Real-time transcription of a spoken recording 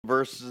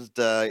verses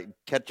to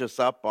catch us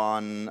up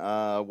on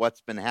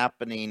what's been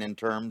happening in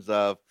terms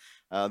of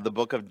the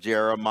book of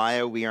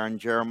Jeremiah. We are in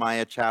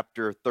Jeremiah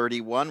chapter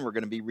 31. We're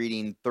going to be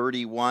reading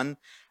 31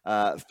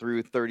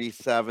 through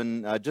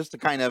 37, just to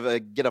kind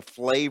of get a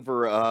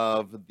flavor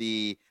of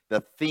the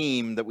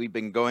theme that we've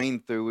been going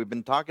through. We've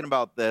been talking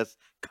about this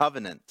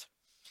covenant.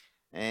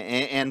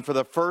 And for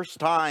the first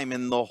time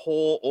in the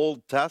whole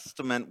Old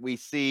Testament, we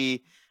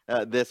see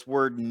this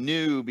word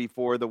new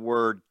before the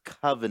word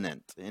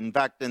covenant. In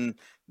fact, in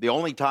the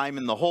only time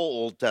in the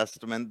whole Old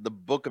Testament, the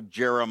book of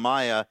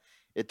Jeremiah,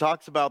 it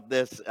talks about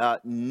this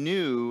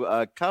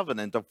new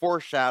covenant, a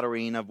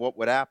foreshadowing of what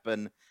would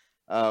happen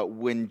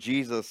when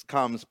Jesus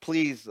comes.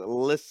 Please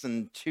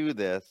listen to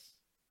this.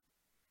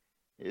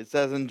 It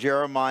says in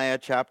Jeremiah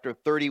chapter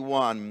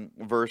 31,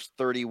 verse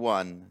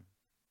 31,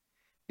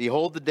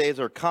 "Behold, the days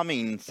are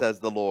coming, says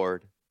the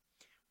Lord,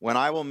 when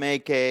I will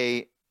make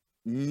a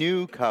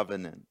new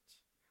covenant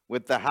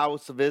with the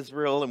house of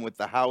Israel and with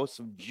the house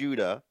of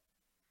Judah,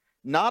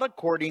 not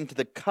according to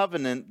the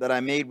covenant that I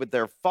made with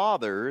their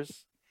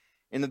fathers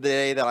in the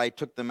day that I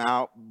took them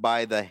out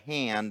by the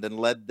hand and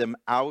led them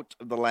out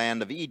of the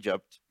land of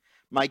Egypt,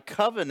 my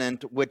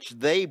covenant which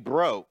they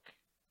broke,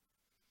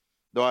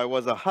 though I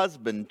was a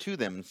husband to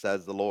them,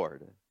 says the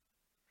Lord.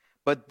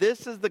 But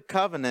this is the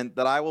covenant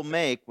that I will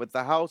make with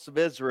the house of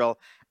Israel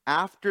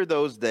after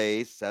those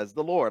days, says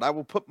the Lord. I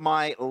will put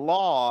my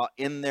law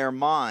in their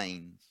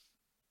minds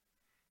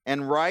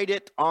and write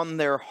it on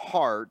their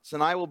hearts,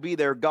 and I will be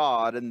their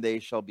God, and they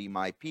shall be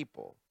my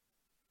people.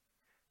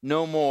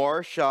 No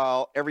more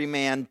shall every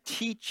man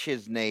teach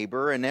his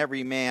neighbor and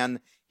every man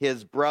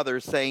his brother,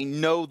 saying,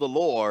 Know the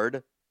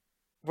Lord,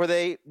 for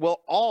they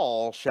will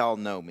all shall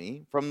know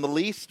me, from the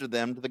least of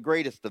them to the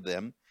greatest of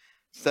them,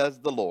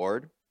 says the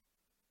Lord.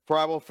 For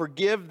I will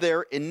forgive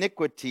their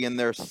iniquity and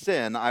their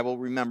sin I will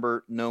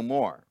remember no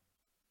more.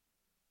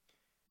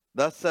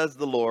 Thus says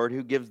the Lord,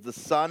 who gives the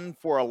sun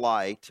for a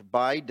light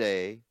by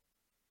day,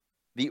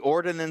 the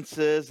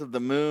ordinances of the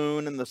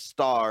moon and the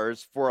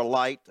stars for a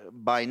light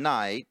by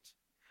night,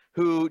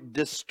 who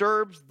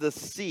disturbs the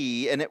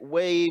sea and its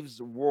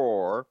waves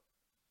roar.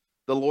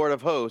 The Lord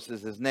of hosts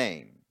is his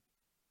name.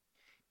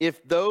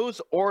 If those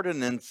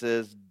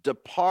ordinances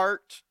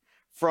depart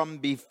from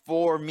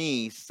before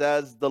me,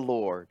 says the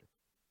Lord,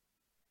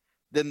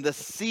 then the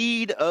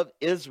seed of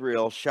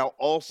Israel shall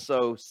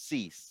also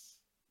cease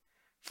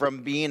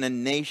from being a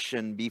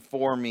nation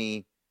before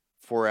me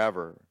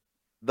forever.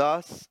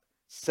 Thus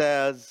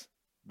says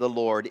the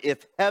Lord,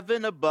 if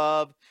heaven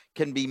above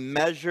can be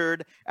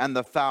measured and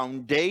the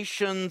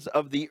foundations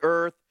of the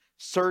earth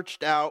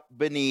searched out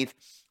beneath,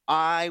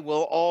 I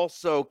will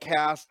also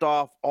cast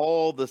off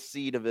all the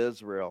seed of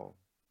Israel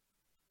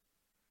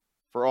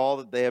for all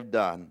that they have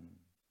done,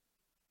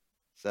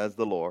 says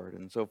the Lord.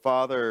 And so,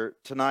 Father,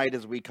 tonight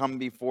as we come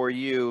before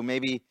you,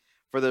 maybe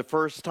for the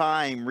first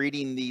time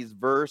reading these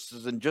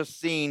verses and just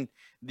seeing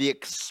the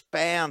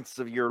expanse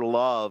of your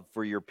love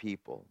for your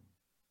people,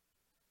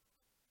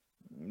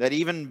 that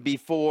even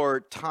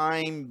before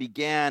time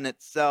began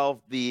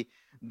itself, the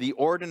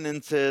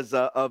ordinances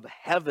of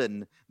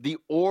heaven, the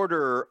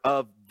order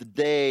of the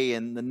day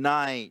and the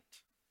night,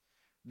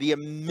 the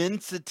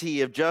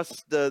immensity of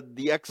just the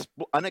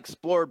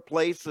unexplored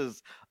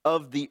places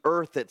of the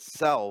earth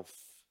itself,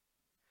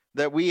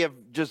 that we have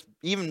just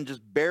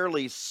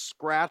barely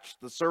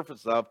scratched the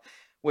surface of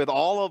with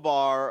all of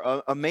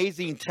our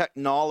amazing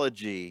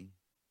technology.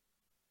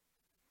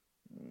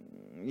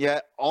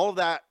 Yet all of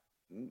that,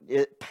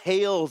 it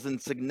pales in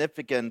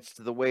significance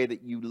to the way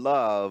that you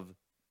love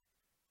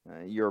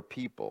your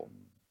people.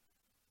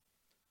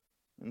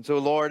 And so,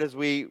 Lord, as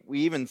we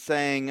even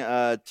sang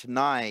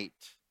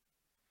tonight,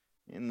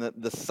 in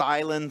the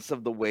silence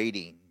of the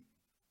waiting,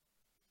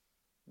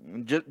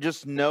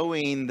 just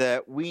knowing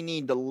that we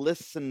need to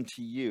listen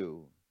to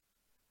you.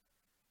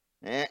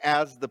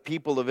 As the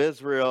people of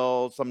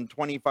Israel some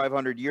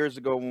 2,500 years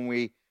ago when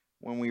we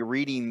were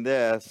reading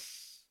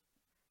this,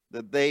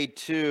 that they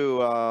too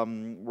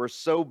were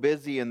so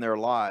busy in their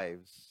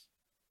lives.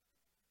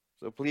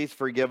 So please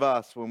forgive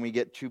us when we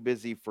get too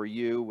busy for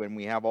you, when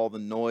we have all the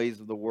noise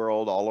of the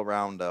world all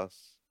around us.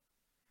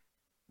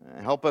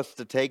 Help us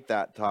to take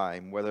that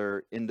time,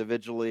 whether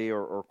individually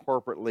or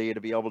corporately, to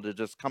be able to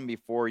just come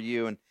before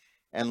you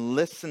and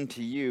listen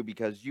to you,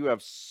 because you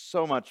have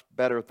so much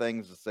better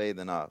things to say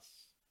than us.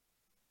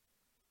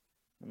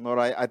 And Lord,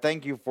 I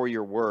thank you for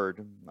your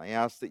word. I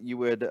ask that you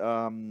would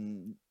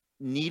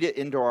knead it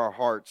into our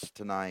hearts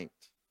tonight.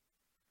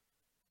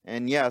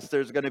 And yes,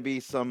 there's going to be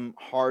some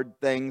hard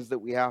things that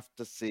we have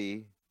to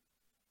see.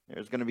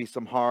 There's going to be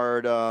some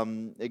hard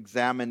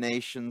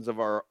examinations of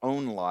our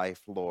own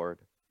life, Lord.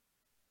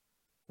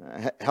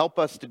 Help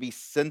us to be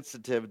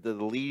sensitive to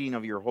the leading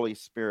of your Holy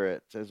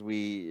Spirit as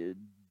we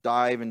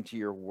dive into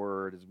your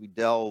word, as we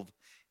delve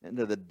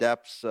into the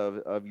depths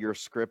of your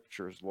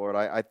scriptures, Lord.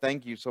 I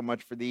thank you so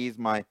much for these,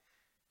 my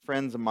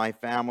friends and my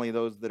family,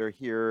 those that are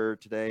here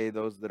today,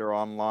 those that are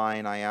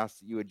online. I ask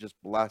that you would just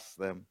bless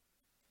them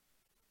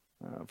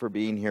for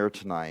being here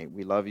tonight.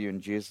 We love you.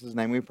 In Jesus'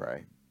 name we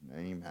pray.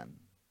 Amen.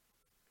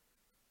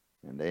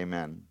 And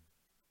amen.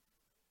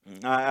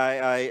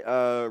 I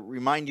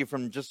remind you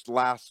from just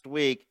last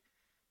week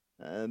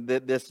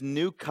that this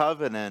new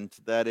covenant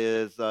that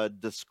is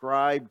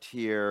described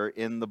here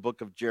in the book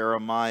of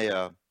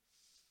Jeremiah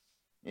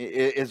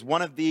is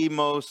one of the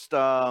most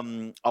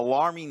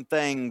alarming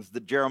things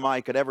that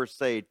Jeremiah could ever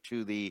say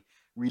to the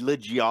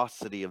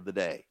religiosity of the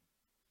day.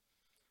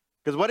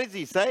 Because what is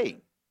he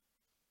saying?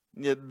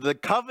 The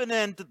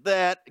covenant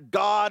that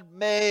God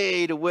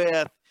made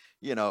with,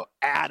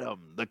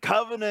 Adam, the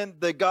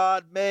covenant that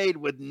God made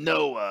with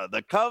Noah,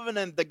 the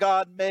covenant that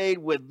God made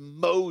with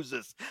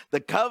Moses, the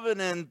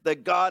covenant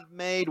that God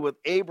made with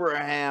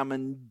Abraham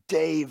and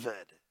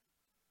David.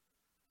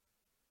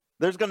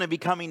 There's going to be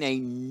coming a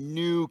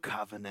new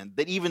covenant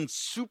that even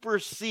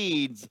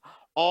supersedes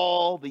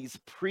all these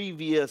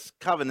previous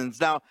covenants.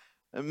 Now,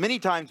 many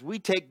times we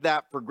take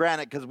that for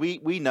granted because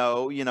we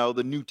know,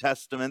 the New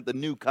Testament, the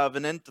New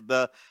Covenant,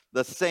 the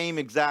same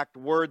exact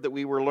word that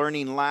we were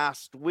learning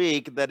last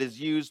week that is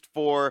used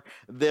for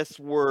this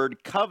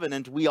word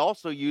covenant, we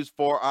also use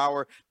for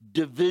our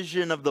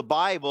division of the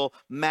Bible,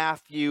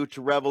 Matthew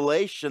to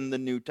Revelation, the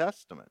New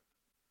Testament,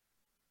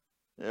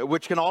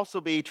 which can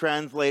also be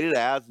translated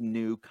as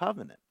New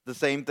Covenant. The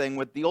same thing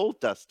with the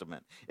Old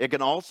Testament. It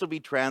can also be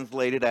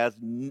translated as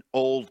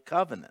Old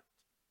Covenant.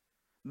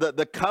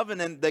 The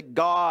covenant that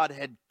God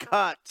had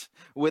cut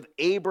with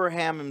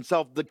Abraham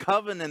himself, the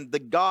covenant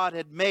that God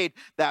had made,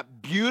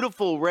 that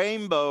beautiful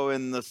rainbow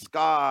in the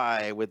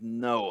sky with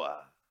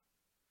Noah.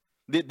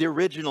 The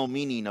original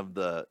meaning of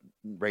the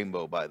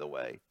rainbow, by the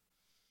way,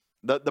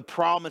 the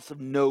promise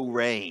of no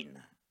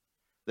rain,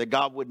 that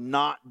God would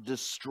not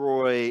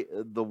destroy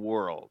the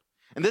world.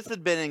 And this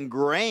had been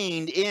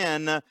ingrained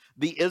in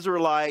the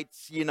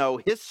Israelites,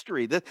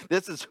 history.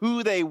 This is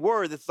who they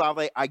were. This is how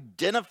they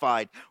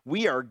identified.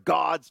 We are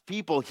God's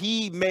people.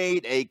 He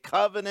made a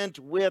covenant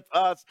with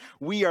us.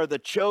 We are the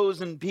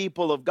chosen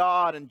people of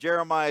God. And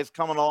Jeremiah is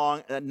coming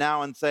along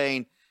now and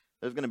saying,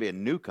 there's going to be a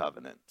new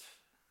covenant.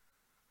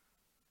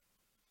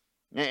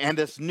 And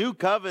this new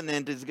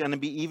covenant is going to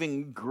be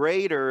even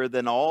greater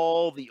than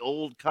all the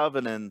old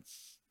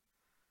covenants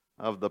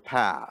of the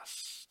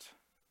past.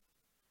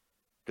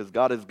 Because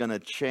God is going to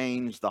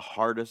change the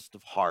hardest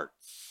of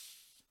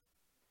hearts.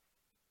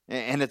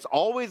 And it's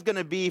always going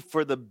to be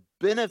for the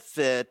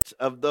benefit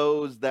of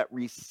those that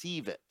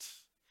receive it.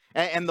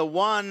 And the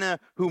one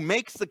who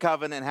makes the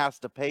covenant has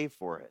to pay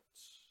for it.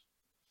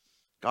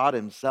 God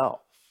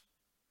himself,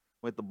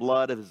 with the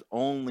blood of his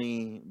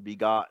only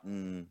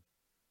begotten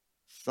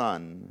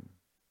Son.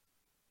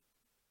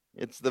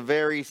 It's the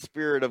very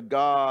Spirit of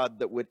God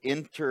that would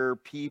enter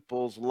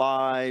people's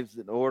lives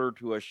in order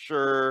to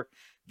assure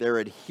their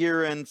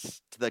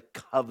adherence to the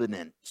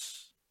covenant.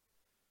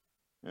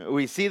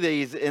 We see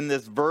these in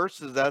this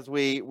verses as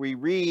we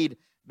read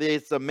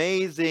this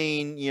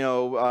amazing,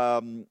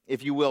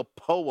 if you will,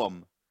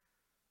 poem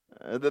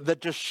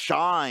that just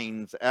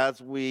shines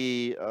as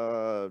we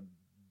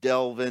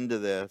delve into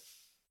this.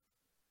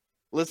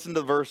 Listen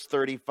to verse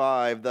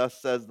 35. Thus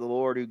says the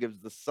Lord, who gives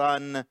the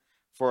sun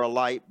for a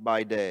light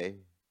by day,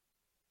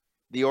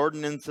 the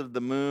ordinance of the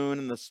moon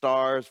and the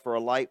stars for a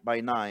light by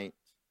night,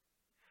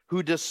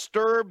 who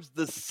disturbs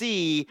the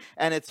sea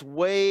and its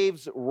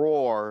waves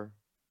roar.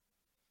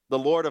 The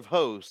Lord of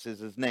hosts is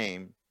his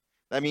name.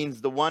 That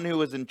means the one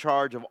who is in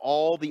charge of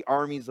all the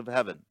armies of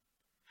heaven.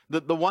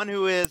 The one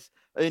who is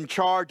in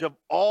charge of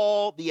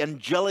all the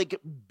angelic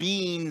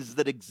beings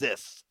that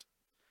exist.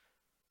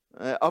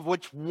 Of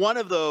which one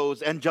of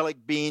those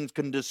angelic beings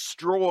can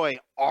destroy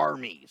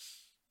armies.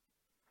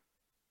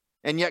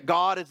 And yet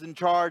God is in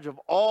charge of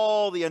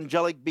all the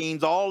angelic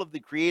beings, all of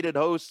the created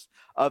hosts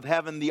of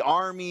heaven, the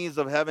armies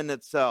of heaven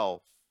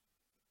itself.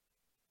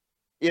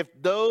 If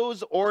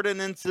those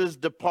ordinances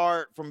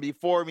depart from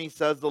before me,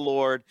 says the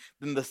Lord,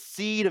 then the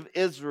seed of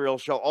Israel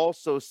shall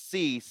also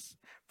cease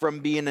from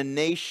being a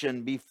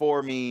nation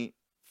before me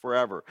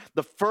forever.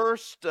 The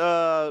first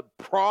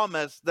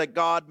promise that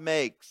God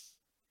makes,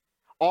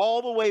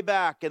 all the way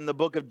back in the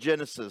book of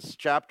Genesis,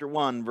 chapter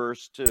 1,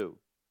 verse 2.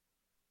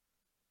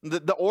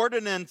 The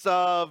ordinance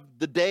of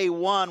the day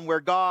one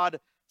where God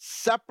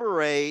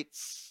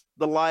separates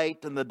the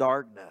light and the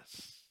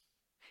darkness.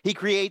 He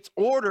creates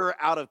order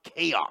out of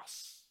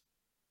chaos,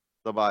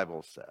 the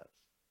Bible says.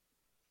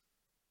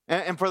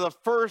 And for the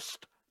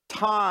first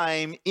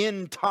time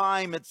in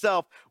time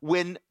itself,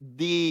 when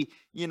the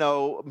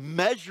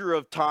measure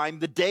of time,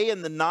 the day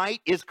and the night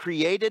is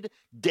created,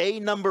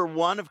 day number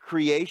one of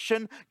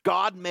creation,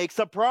 God makes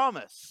a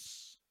promise.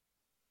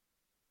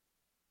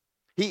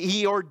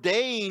 He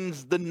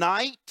ordains the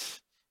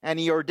night and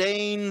he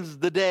ordains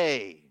the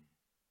day.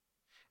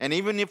 And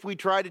even if we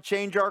try to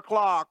change our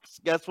clocks,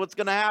 guess what's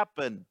going to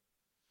happen?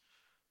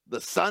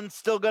 The sun's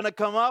still going to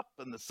come up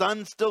and the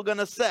sun's still going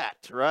to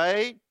set,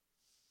 right?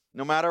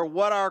 No matter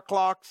what our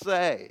clocks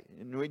say.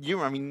 And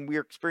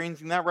we're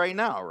experiencing that right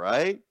now,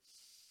 right?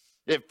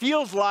 It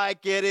feels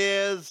like it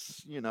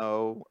is,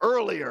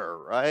 earlier,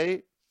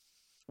 right?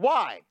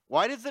 Why?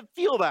 Why does it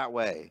feel that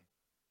way?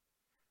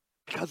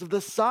 Because of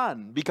the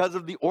sun, because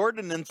of the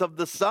ordinance of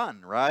the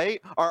sun, right?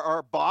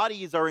 Our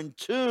bodies are in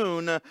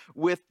tune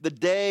with the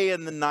day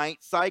and the night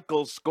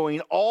cycles going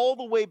all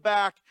the way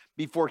back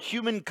before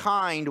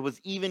humankind was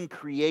even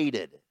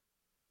created.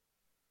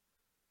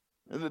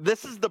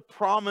 This is the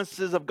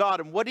promises of God.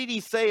 And what did he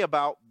say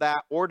about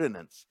that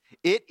ordinance?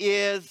 It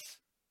is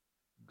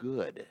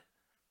good.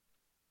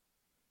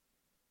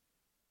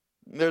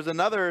 There's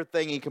another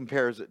thing he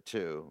compares it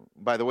to,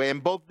 by the way,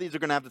 and both of these are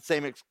going to have the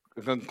same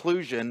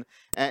conclusion,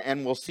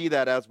 and we'll see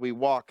that as we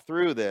walk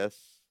through this.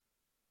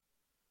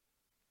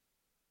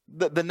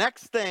 The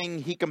next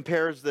thing he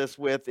compares this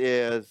with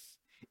is,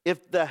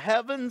 if the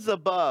heavens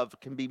above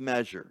can be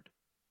measured,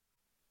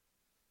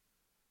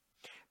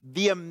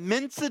 the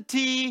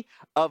immensity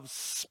of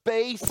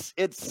space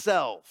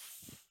itself,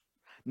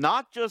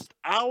 not just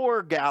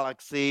our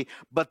galaxy,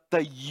 but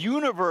the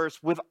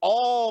universe with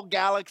all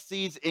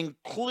galaxies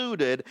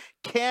included,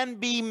 can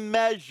be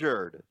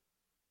measured.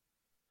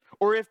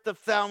 Or if the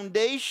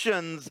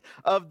foundations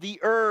of the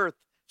earth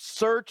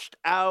searched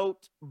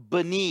out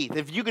beneath,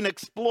 if you can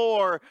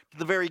explore to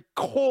the very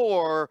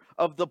core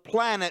of the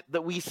planet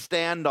that we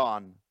stand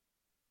on.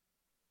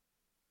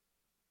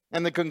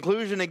 And the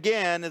conclusion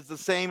again is the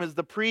same as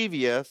the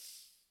previous.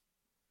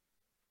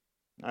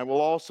 I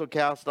will also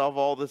cast off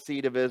all the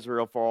seed of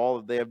Israel for all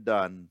that they have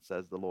done,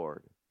 says the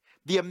Lord.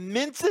 The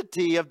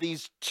immensity of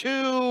these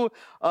two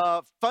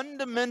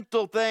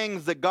fundamental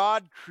things that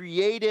God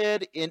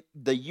created in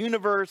the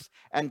universe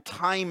and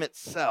time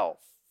itself.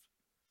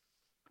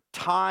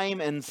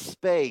 Time and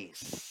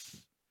space.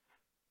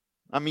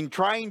 I mean,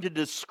 trying to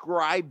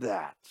describe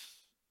that.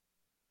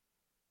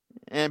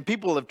 And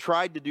people have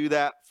tried to do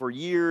that for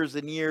years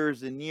and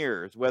years and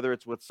years, whether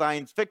it's with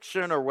science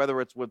fiction or whether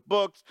it's with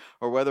books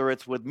or whether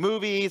it's with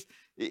movies.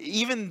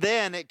 Even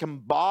then, it can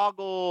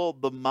boggle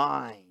the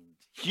mind.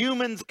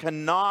 Humans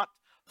cannot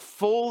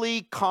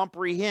fully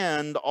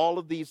comprehend all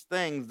of these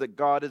things that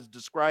God is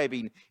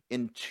describing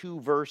in 2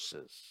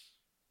 verses.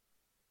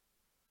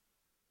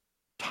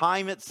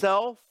 Time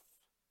itself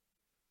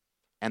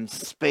and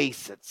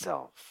space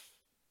itself.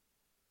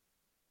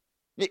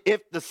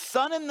 If the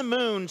sun and the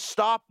moon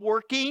stop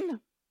working,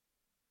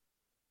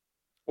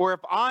 or if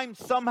I'm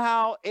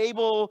somehow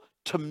able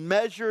to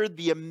measure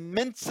the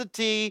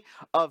immensity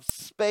of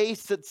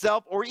space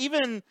itself, or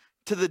even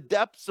to the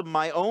depths of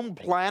my own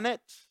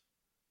planet,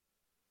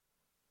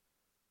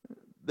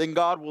 then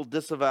God will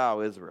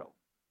disavow Israel.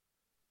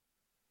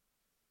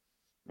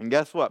 And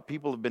guess what?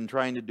 People have been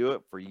trying to do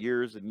it for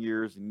years and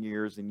years and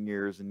years and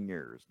years and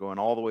years, going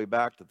all the way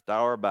back to the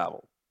Tower of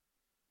Babel,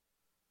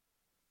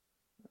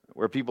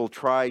 where people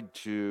tried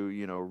to,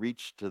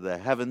 reach to the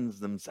heavens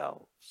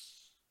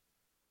themselves,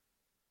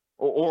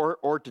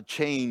 or to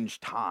change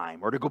time,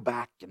 or to go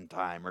back in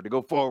time, or to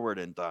go forward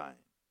in time,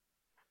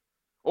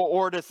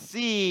 or to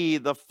see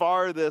the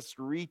farthest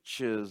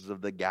reaches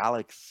of the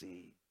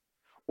galaxy,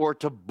 or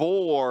to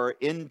bore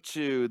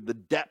into the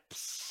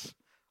depths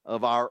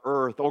of our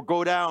earth, or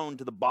go down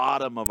to the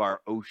bottom of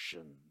our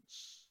oceans.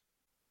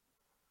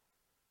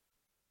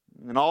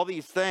 And all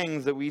these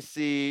things that we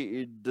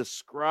see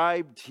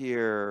described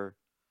here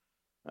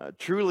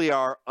truly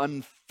are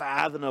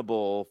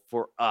unfathomable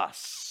for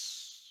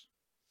us.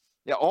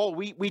 Yeah,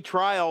 we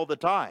try all the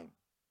time.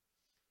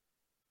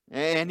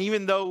 And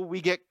even though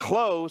we get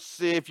close,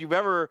 if you've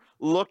ever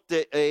looked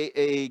at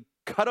a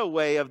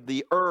cutaway of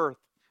the earth,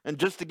 and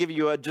just to give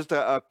you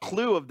a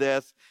clue of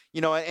this,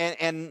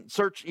 and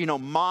search,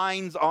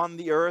 mines on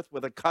the earth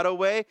with a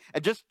cutaway,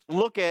 and just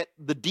look at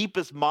the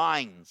deepest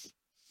mines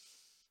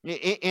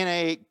in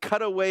a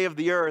cutaway of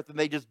the earth, and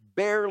they just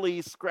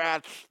barely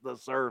scratch the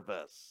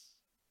surface.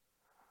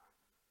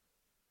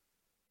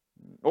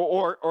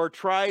 Or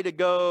try to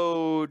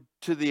go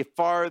to the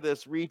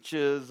farthest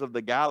reaches of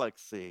the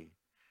galaxy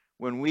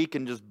when we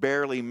can just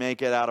barely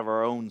make it out of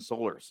our own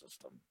solar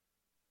system.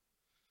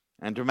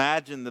 And to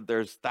imagine that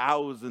there's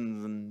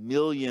thousands and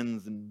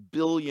millions and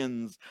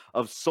billions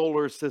of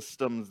solar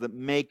systems that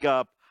make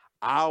up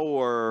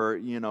our,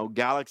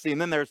 galaxy.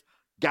 And then there's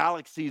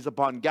galaxies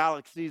upon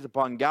galaxies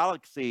upon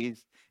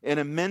galaxies in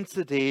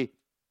immensity,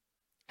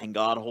 and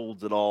God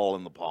holds it all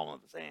in the palm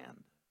of his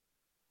hand.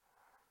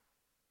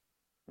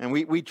 And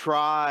we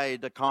try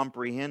to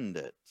comprehend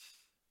it.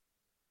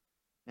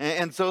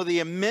 And so the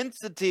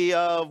immensity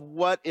of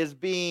what is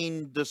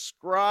being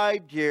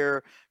described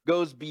here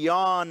goes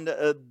beyond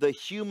the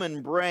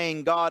human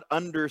brain, God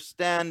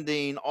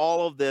understanding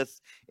all of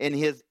this in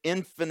his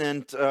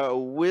infinite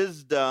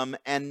wisdom,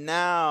 and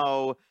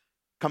now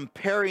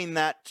comparing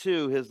that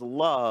to his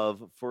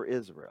love for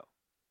Israel.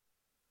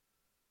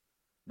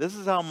 This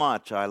is how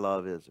much I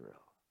love Israel.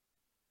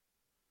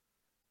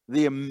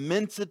 The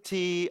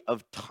immensity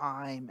of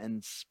time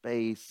and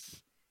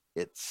space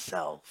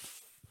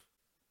itself.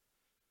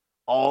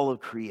 All of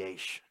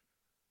creation.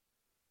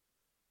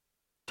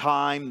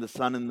 Time, the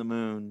sun and the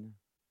moon,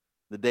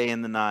 the day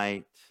and the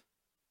night,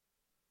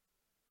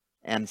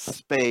 and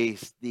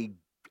space, the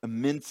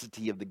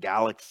immensity of the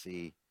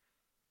galaxy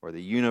or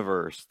the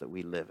universe that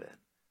we live in.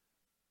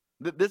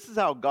 This is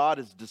how God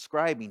is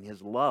describing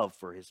his love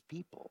for his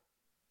people.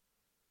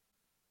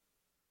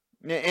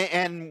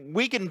 And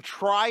we can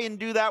try and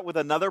do that with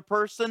another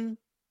person,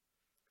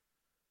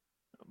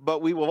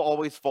 but we will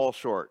always fall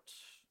short.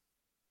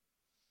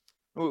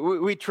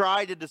 We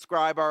try to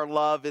describe our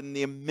love in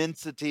the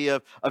immensity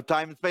of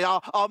time and space.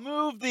 I'll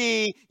move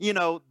the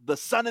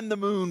sun and the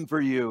moon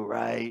for you,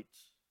 right?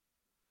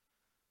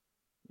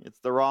 It's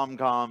the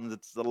rom-coms,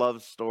 it's the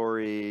love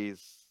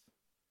stories.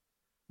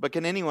 But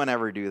can anyone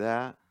ever do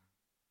that?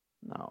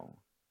 No.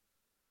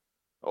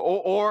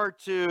 Or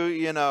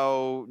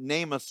to,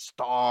 name a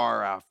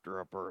star after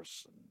a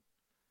person.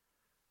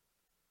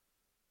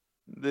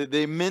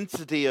 The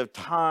immensity of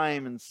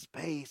time and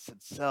space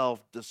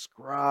itself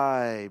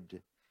described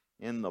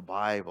in the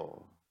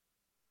Bible.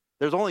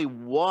 There's only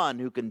one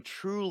who can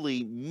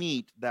truly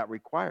meet that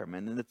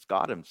requirement, and it's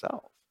God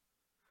himself.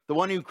 The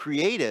one who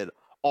created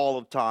all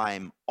of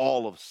time,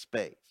 all of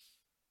space.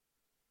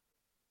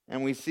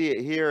 And we see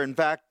it here. In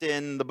fact,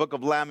 in the book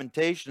of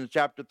Lamentations,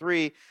 chapter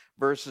 3,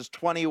 verses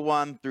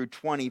 21 through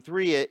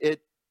 23,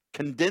 it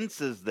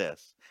condenses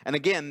this. And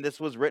again, this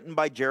was written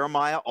by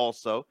Jeremiah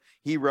also.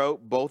 He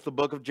wrote both the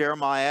book of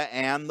Jeremiah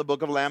and the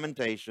book of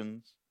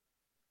Lamentations.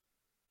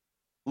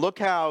 Look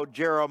how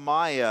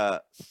Jeremiah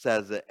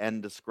says it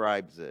and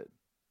describes it.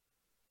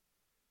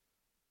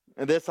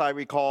 And this I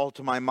recall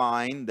to my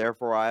mind,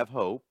 therefore I have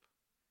hope.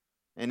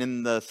 And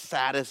in the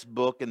saddest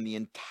book in the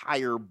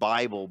entire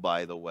Bible,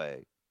 by the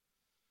way,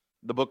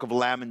 the book of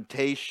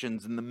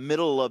Lamentations, in the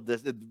middle of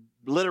this,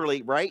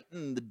 literally right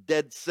in the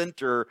dead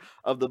center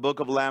of the book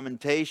of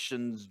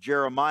Lamentations,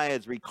 Jeremiah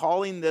is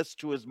recalling this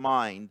to his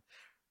mind,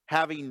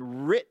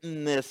 having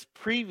written this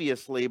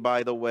previously,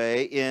 by the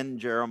way, in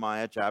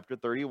Jeremiah chapter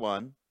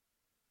 31.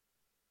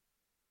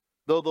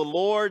 Though the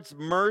Lord's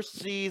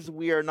mercies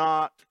we are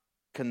not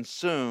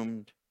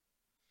consumed,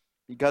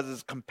 because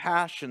his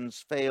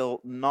compassions fail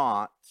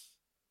not,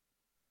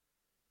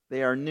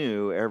 they are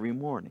new every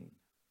morning.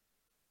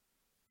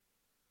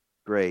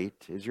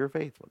 Great is your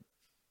faithfulness.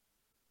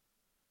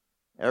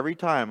 Every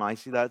time I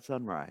see that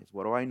sunrise,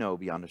 what do I know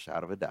beyond a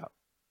shadow of a doubt?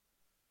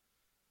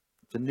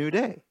 It's a new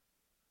day.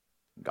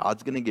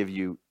 God's going to give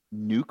you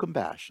new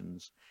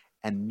compassions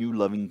and new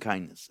loving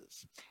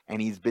kindnesses.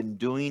 And he's been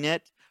doing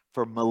it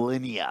for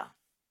millennia.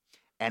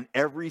 And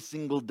every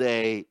single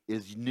day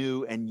is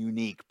new and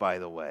unique, by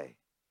the way.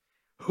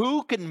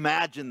 Who can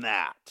imagine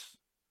that?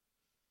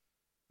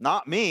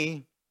 Not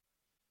me.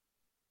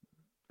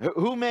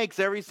 Who makes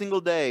every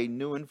single day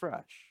new and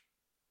fresh?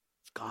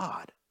 It's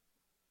God.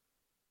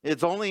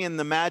 It's only in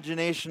the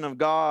imagination of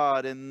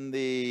God, in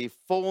the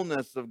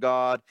fullness of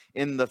God,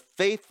 in the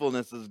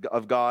faithfulness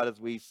of God, as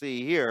we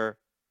see here,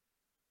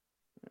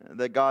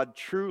 that God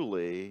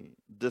truly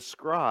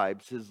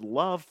describes his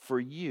love for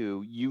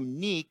you,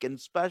 unique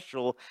and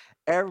special,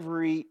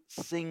 every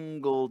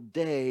single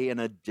day in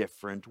a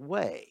different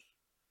way.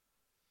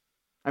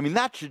 I mean,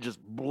 that should just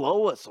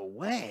blow us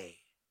away.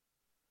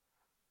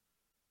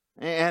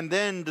 And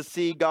then to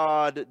see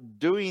God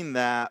doing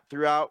that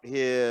throughout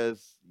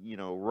his,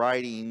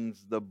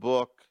 writings, the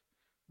book,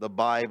 the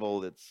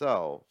Bible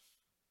itself.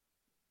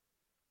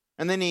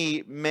 And then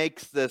he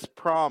makes this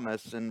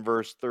promise in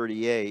verse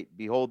 38.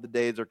 Behold, the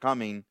days are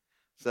coming,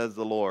 says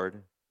the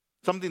Lord.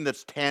 Something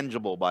that's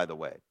tangible, by the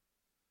way.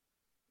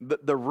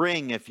 The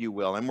ring, if you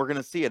will. And we're going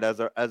to see it as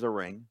a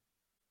ring.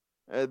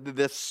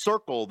 This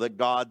circle that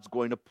God's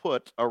going to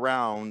put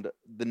around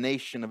the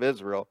nation of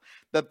Israel,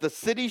 that the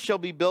city shall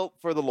be built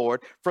for the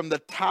Lord, from the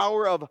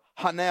tower of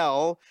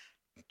Hanel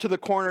to the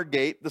corner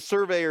gate. The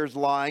surveyor's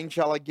line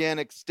shall again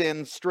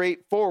extend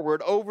straight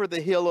forward over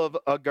the hill of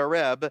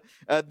Gareb.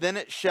 Then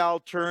it shall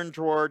turn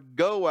toward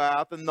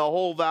Goath and the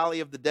whole valley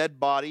of the dead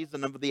bodies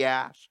and of the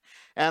ash,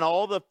 and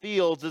all the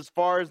fields as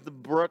far as the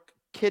brook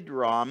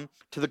Kidron,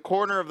 to the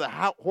corner of the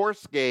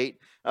horse gate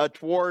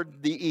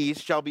toward the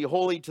east, shall be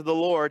holy to the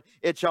Lord.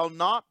 It shall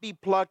not be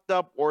plucked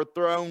up or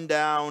thrown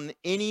down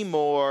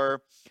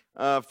anymore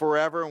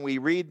forever. And we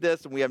read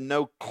this and we have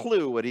no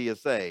clue what he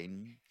is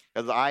saying,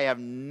 because I have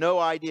no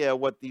idea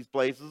what these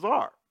places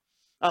are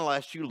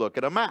unless you look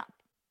at a map.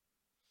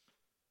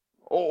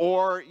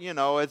 Or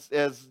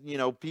as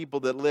people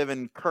that live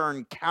in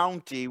Kern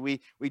County, we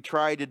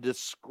try to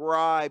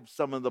describe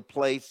some of the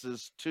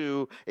places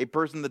to a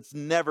person that's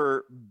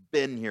never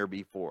been here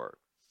before.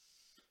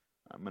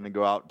 I'm going to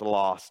go out to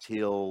Lost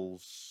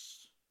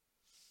Hills.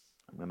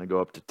 I'm going to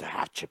go up to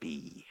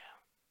Tehachapi.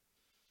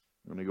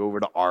 I'm going to go over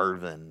to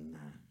Arvin,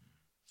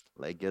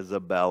 Lake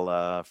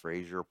Isabella,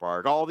 Fraser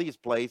Park, all these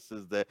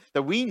places that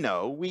we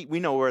know. We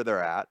know where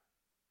they're at.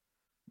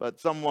 But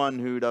someone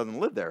who doesn't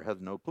live there has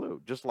no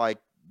clue, just like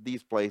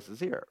these places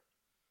here.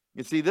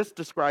 You see, this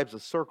describes a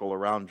circle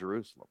around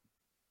Jerusalem.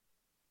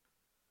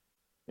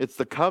 It's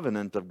the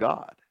covenant of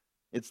God.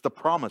 It's the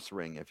promise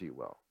ring, if you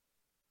will,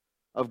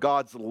 of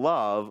God's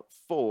love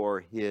for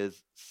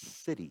his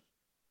city.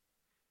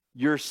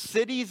 Your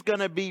city's going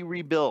to be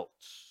rebuilt.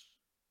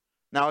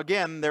 Now,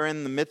 again, they're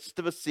in the midst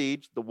of a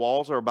siege. The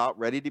walls are about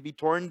ready to be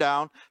torn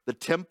down. The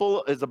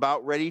temple is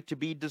about ready to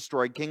be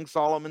destroyed, King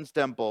Solomon's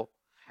temple.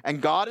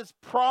 And God is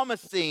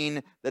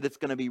promising that it's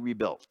going to be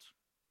rebuilt.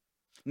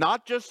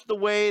 Not just the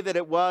way that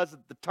it was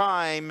at the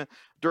time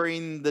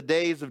during the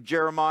days of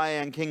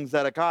Jeremiah and King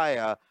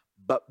Zedekiah,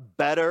 but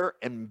better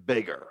and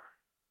bigger.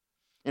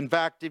 In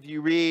fact, if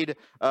you read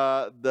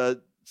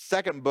the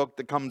second book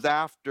that comes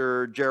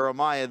after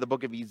Jeremiah, the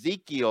book of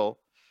Ezekiel,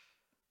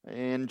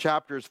 in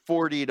chapters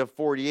 40 to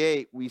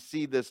 48, we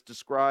see this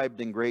described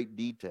in great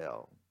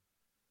detail.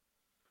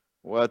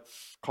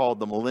 What's called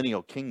the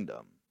millennial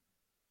kingdom,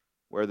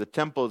 where the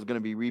temple is going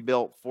to be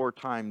rebuilt 4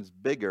 times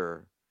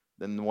bigger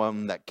than the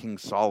one that King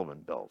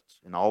Solomon built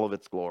in all of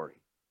its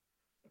glory.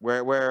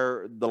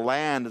 Where the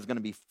land is going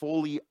to be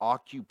fully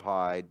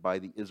occupied by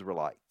the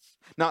Israelites.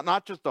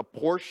 Not just a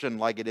portion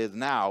like it is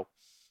now,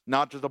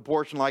 not just a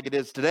portion like it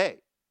is today,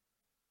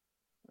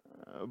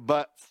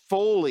 but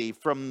fully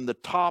from the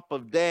top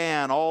of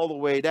Dan all the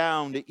way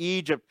down to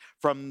Egypt,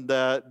 from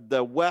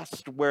the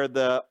west where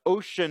the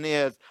ocean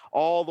is,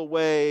 all the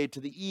way to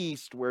the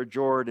east where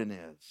Jordan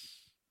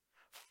is.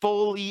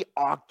 Fully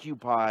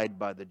occupied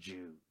by the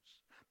Jews.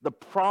 The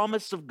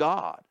promise of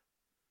God.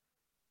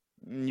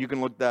 You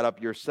can look that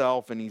up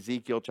yourself in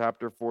Ezekiel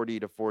chapter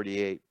 40 to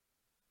 48.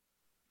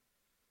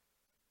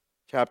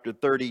 Chapter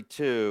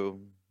 32,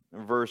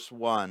 verse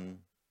 1.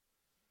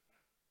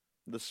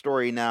 The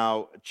story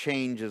now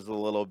changes a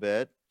little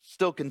bit,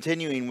 still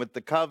continuing with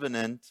the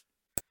covenant,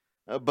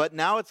 but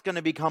now it's going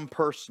to become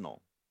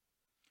personal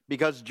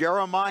because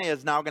Jeremiah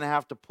is now going to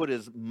have to put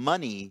his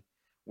money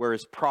where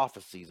his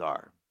prophecies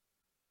are.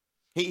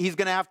 He's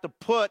going to have to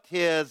put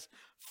his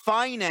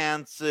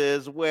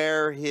finances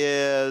where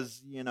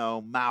his,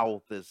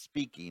 mouth is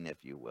speaking, if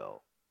you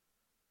will.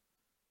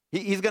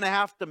 He's going to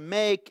have to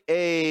make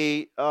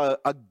a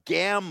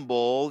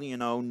gamble,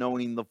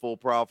 knowing the full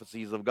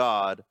prophecies of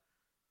God,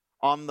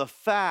 on the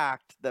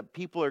fact that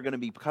people are going to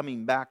be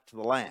coming back to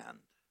the land.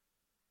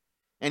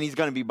 And he's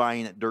going to be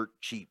buying it dirt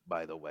cheap,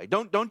 by the way.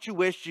 Don't you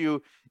wish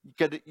you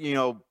could,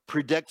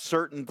 predict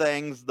certain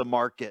things, the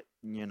market,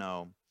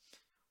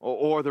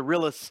 or the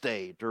real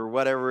estate or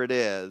whatever it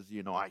is.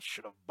 I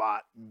should have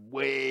bought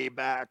way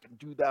back in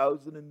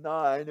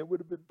 2009. It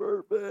would have been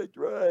perfect,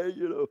 right?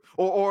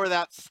 Or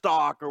that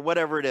stock or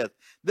whatever it is.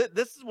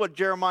 This is what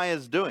Jeremiah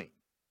is doing.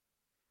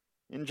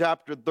 In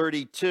chapter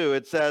 32,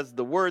 it says,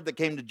 the word that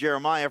came to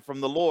Jeremiah from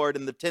the Lord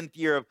in the 10th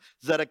year of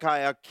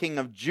Zedekiah, king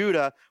of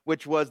Judah,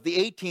 which was the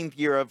 18th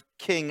year of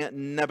King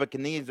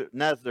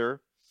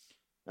Nebuchadnezzar,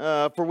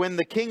 for when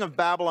the king of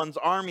Babylon's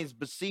armies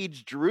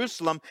besieged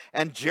Jerusalem,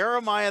 and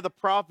Jeremiah the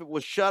prophet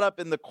was shut up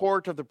in the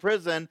court of the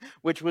prison,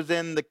 which was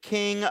in the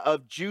king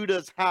of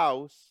Judah's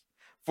house,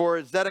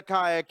 for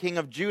Zedekiah, king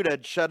of Judah,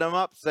 had shut him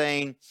up,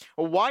 saying,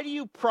 why do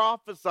you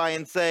prophesy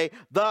and say,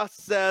 thus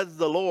says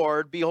the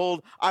Lord,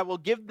 behold, I will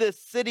give this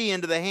city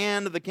into the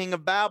hand of the king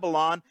of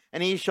Babylon,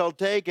 and he shall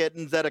take it,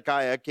 and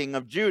Zedekiah, king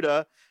of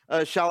Judah,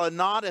 shall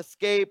not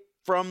escape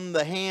from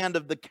the hand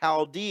of the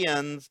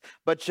Chaldeans,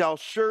 but shall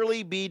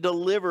surely be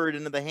delivered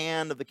into the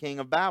hand of the king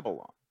of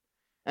Babylon,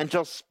 and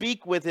shall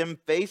speak with him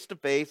face to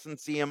face and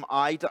see him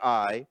eye to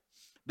eye.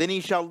 Then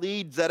he shall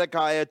lead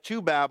Zedekiah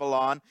to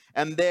Babylon,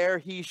 and there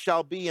he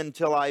shall be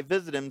until I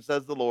visit him,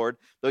 says the Lord.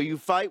 Though you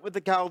fight with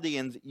the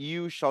Chaldeans,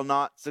 you shall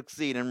not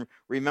succeed. And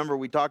remember,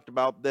 we talked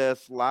about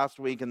this last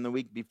week and the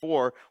week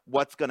before,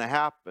 what's going to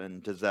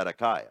happen to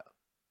Zedekiah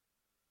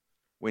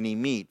when he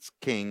meets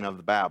king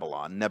of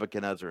Babylon,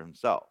 Nebuchadnezzar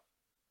himself,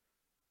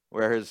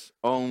 where his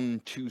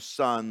own 2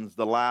 sons,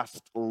 the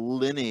last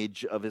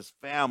lineage of his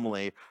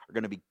family, are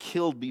going to be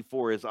killed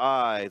before his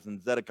eyes,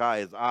 and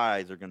Zedekiah's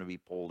eyes are going to be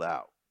pulled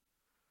out.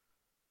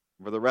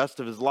 For the rest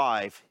of his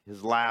life,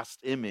 his last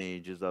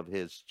image is of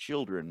his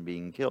children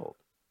being killed.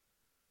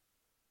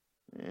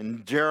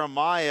 And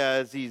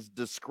Jeremiah, as he's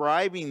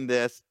describing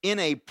this in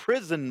a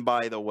prison,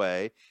 by the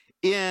way,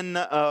 in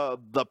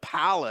the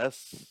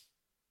palace,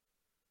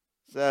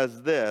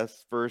 says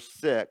this, verse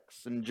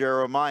 6, and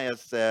Jeremiah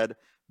said,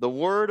 the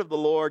word of the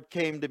Lord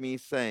came to me,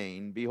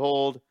 saying,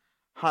 behold,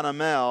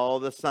 Hanamel,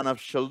 the son of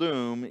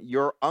Shallum,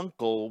 your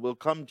uncle, will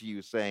come to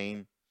you,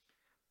 saying,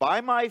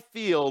 buy my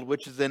field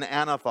which is in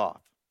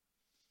Anathoth,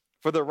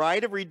 for the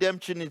right of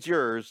redemption is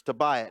yours to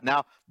buy it.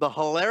 Now, the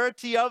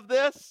hilarity of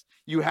this,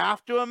 you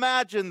have to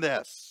imagine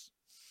this.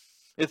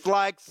 It's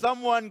like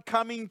someone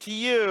coming to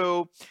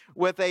you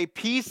with a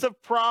piece of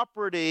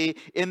property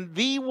in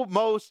the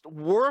most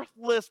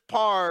worthless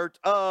part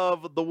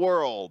of the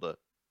world.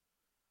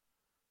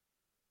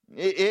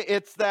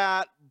 It's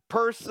that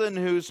person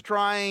who's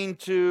trying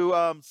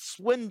to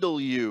swindle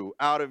you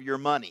out of your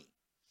money.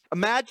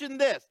 Imagine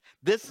this.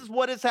 This is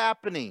what is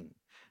happening.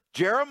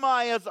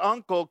 Jeremiah's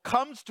uncle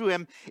comes to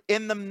him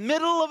in the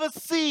middle of a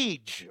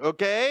siege,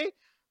 okay?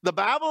 The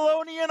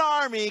Babylonian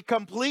army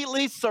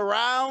completely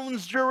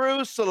surrounds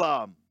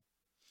Jerusalem.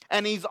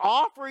 And he's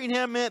offering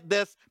him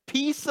this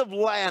piece of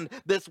land,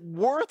 this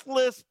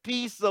worthless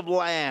piece of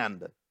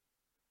land,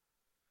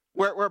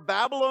 where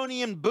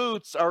Babylonian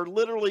boots are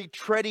literally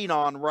treading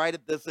on right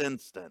at this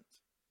instant.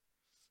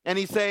 And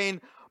he's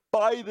saying,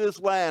 buy this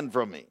land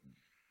from me.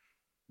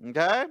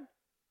 Okay?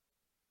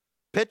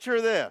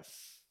 Picture this.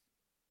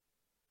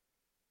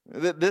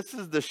 This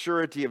is the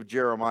surety of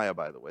Jeremiah,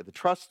 by the way, the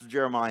trust of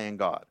Jeremiah in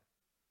God.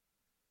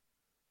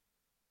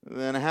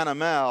 Then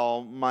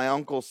Hanamel, my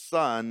uncle's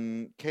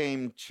son,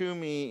 came to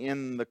me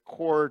in the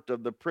court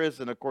of the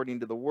prison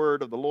according to the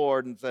word of the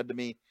Lord and said to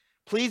me,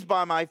 please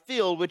buy my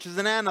field, which is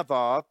in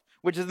Anathoth,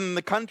 which is in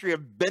the country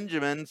of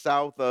Benjamin,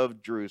 south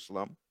of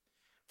Jerusalem.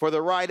 For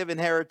the right of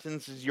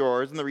inheritance is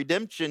yours and the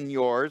redemption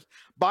yours.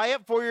 Buy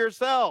it for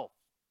yourself.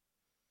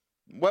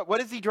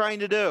 What is he trying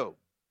to do?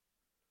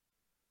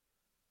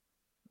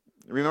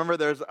 Remember,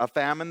 there's a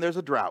famine, there's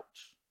a drought.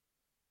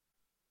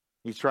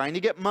 He's trying to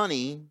get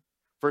money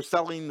for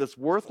selling this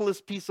worthless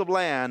piece of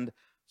land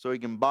so he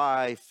can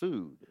buy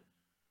food.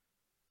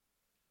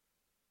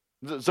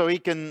 So he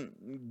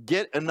can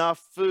get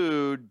enough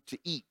food to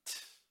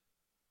eat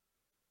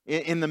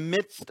in the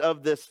midst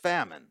of this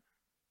famine.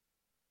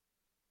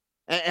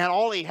 And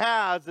all he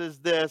has is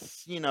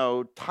this,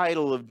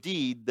 title of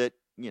deed that,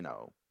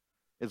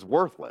 is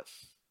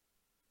worthless.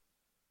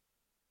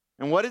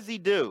 And what does he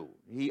do?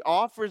 He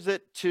offers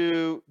it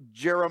to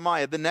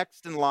Jeremiah, the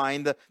next in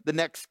line, the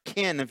next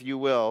kin, if you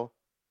will.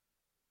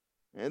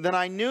 And then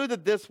I knew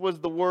that this was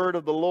the word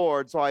of the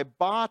Lord, so I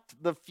bought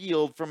the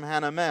field from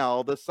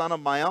Hanamel, the son of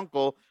my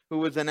uncle, who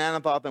was in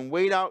Anathoth, and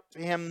weighed out to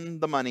him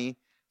the money,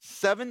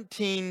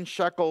 17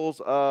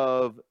 shekels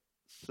of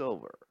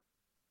silver.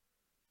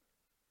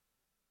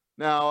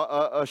 Now,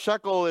 a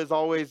shekel is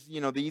always,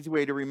 the easy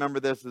way to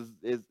remember this is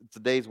it's a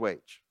day's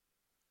wage.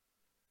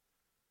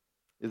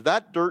 Is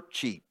that dirt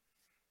cheap?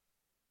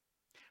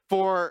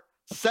 For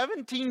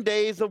 17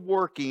 days of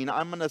working,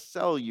 I'm going to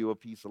sell you a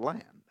piece of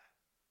land.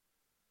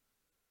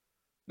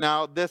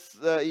 Now, this,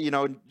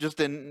 just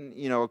in,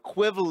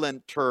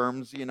 equivalent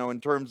terms, in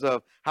terms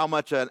of how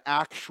much an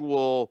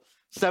actual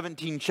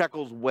 17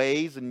 shekels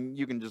weighs, and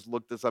you can just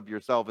look this up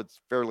yourself. It's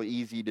fairly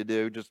easy to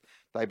do. Just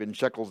type in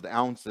shekels to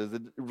ounces.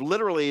 It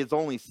literally is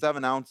only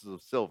 7 ounces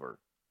of silver.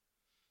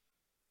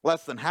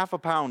 Less than half a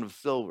pound of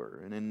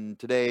silver. And in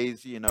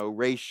today's,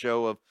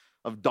 ratio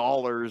of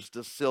dollars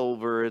to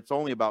silver, it's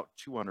only about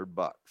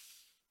 $200.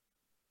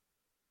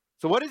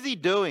 So what is he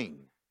doing?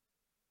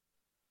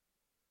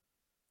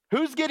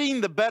 Who's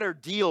getting the better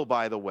deal,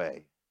 by the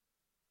way?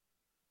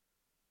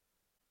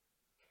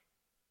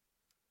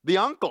 The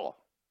uncle,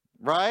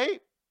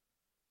 right?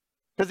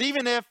 Because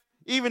even if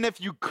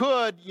you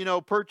could,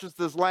 purchase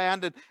this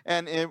land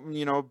and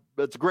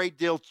it's a great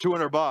deal,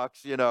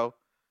 $200,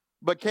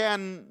 but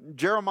can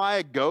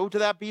Jeremiah go to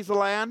that piece of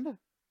land?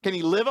 Can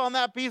he live on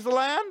that piece of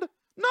land?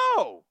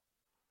 No.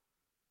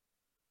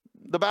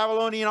 The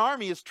Babylonian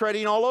army is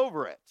treading all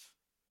over it.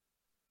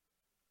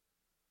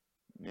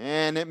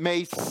 And it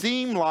may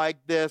seem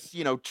like this,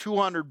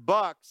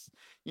 $200,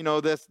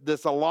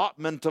 this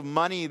allotment of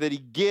money that he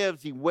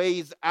gives, he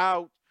weighs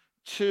out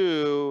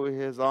to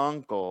his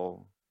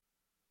uncle.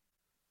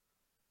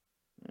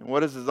 And what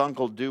does his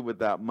uncle do with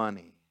that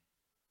money?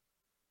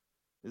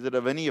 Is it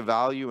of any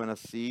value in a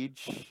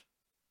siege?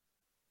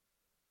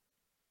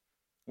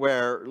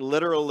 Where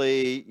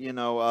literally,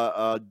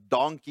 a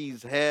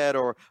donkey's head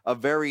or a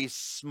very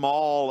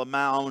small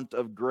amount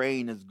of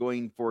grain is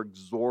going for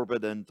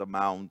exorbitant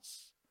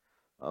amounts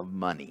of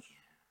money.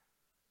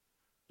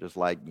 Just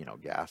like,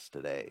 gas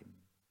today.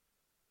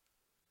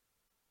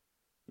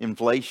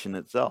 Inflation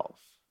itself.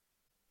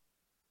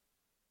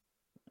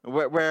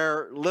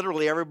 Where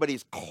literally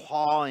everybody's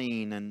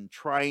clawing and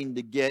trying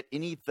to get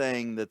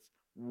anything that's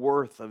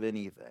worth of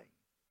anything.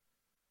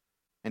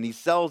 And he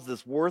sells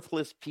this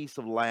worthless piece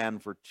of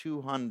land for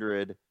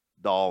 $200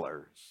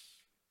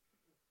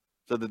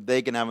 so that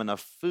they can have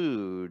enough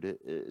food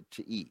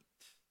to eat.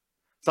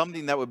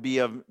 Something that would be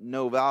of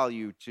no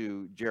value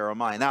to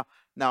Jeremiah.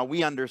 Now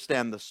we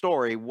understand the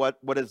story. What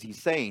is he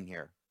saying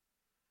here?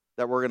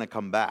 That we're going to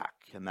come back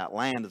and that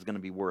land is going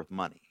to be worth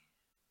money.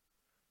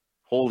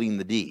 Holding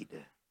the deed.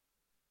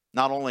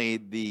 Not only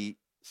the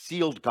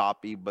sealed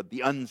copy, but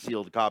the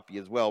unsealed copy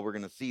as well. We're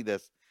going to see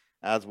this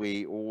as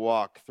we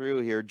walk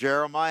through here.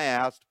 Jeremiah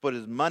has to put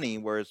his money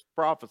where his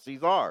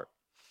prophecies are.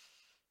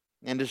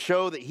 And to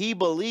show that he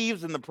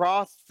believes in the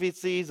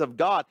prophecies of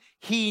God,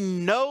 he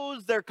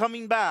knows they're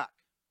coming back.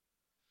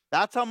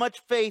 That's how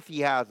much faith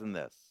he has in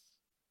this.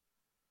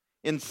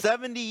 In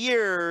 70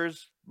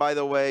 years, by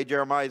the way,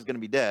 Jeremiah is going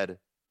to be dead.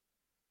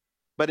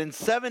 But in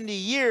 70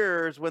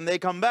 years, when they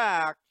come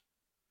back,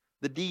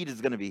 the deed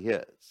is going to be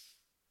his.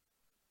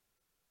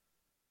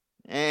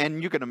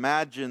 And you can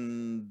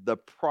imagine the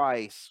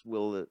price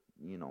will,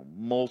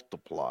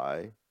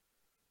 multiply.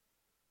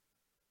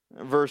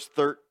 Verse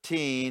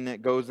 13,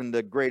 it goes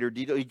into greater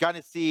detail. You kind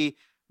of see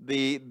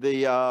the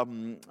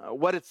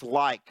what it's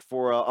like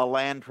for a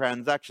land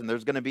transaction.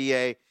 There's going to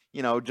be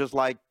just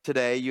like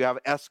today, you have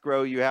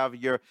escrow, you have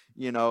your,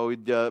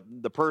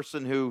 the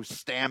person who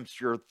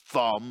stamps your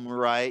thumb,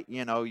 right?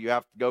 You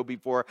have to go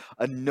before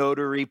a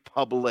notary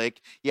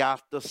public. You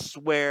have to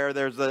swear.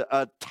 There's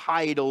a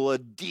title, a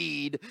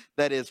deed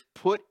that is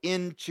put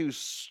into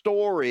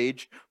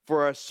storage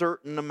for a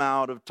certain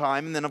amount of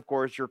time. And then, of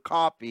course, your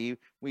copy,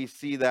 we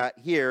see that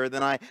here.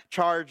 Then I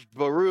charged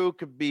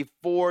Baruch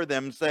before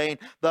them, saying,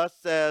 thus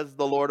says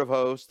the Lord of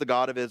hosts, the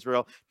God of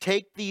Israel,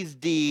 take these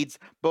deeds,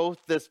 both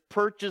this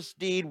purchase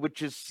deed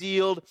which is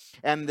sealed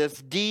and this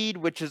deed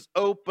which is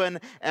open,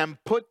 and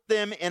put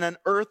them in an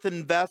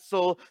earthen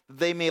vessel, that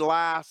they may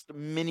last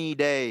many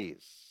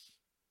days.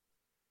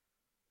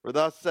 For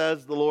thus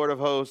says the Lord of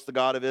hosts, the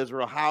God of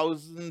Israel,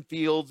 houses and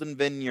fields and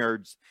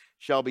vineyards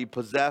shall be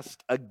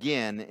possessed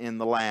again in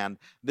the land.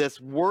 This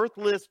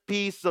worthless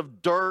piece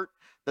of dirt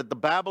that the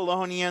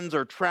Babylonians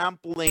are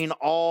trampling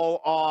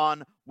all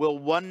on will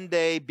one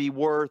day be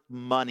worth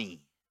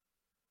money.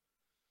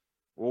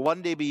 Will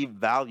one day be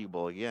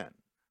valuable again.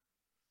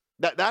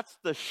 That's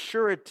the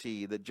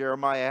surety that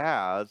Jeremiah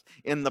has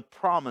in the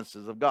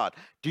promises of God.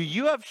 Do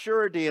you have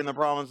surety in the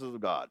promises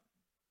of God?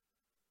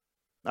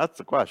 That's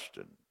the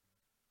question.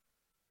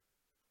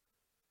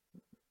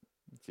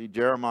 See,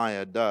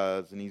 Jeremiah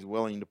does, and he's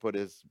willing to put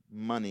his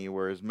money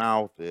where his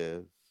mouth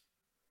is.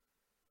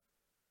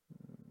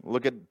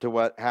 Look to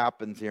what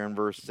happens here in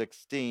verse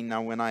 16.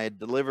 Now, when I had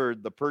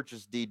delivered the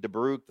purchase deed to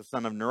Baruch, the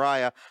son of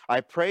Neriah,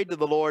 I prayed to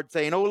the Lord,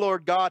 saying, O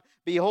Lord God,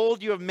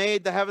 behold, you have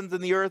made the heavens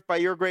and the earth by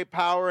your great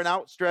power and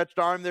outstretched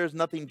arm. There is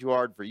nothing too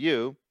hard for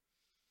you.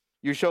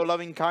 You show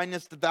loving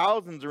kindness to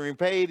thousands and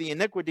repay the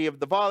iniquity of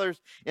the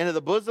fathers into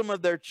the bosom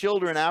of their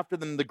children after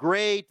them, the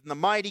great and the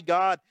mighty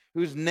God,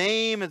 whose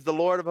name is the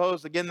Lord of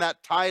hosts. Again,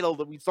 that title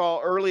that we saw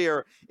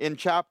earlier in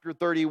chapter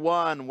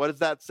 31. What does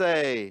that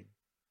say?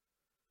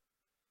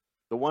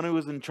 The one who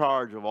is in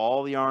charge of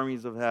all the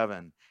armies of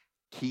heaven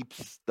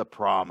keeps the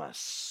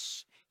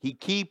promise. He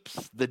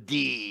keeps the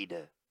deed.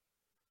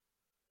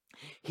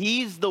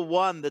 He's the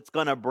one that's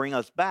going to bring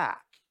us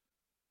back.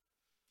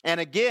 And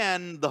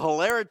again, the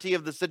hilarity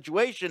of the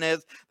situation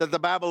is that the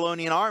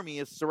Babylonian army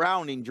is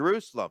surrounding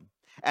Jerusalem.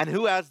 And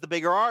who has the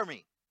bigger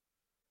army?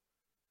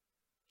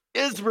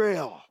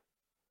 Israel,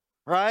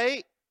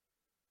 right?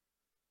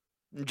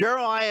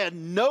 Jeremiah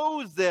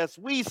knows this.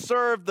 We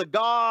serve the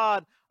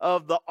God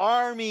of the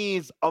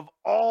armies of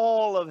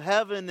all of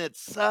heaven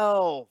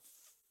itself.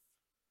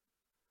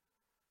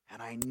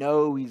 And I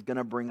know he's going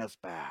to bring us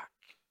back.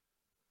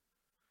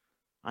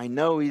 I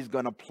know he's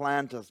going to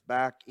plant us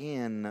back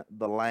in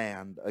the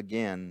land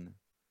again.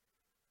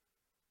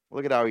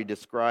 Look at how he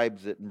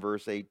describes it in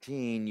verse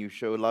 18. You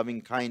show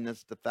loving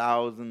kindness to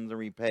thousands and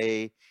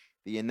repay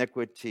the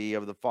iniquity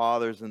of the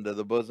fathers into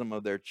the bosom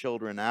of their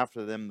children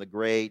after them, the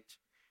great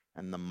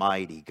and the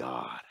mighty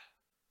God.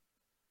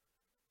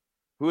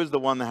 Who is the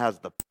one that has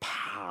the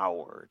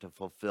power to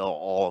fulfill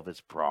all of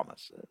his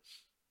promises?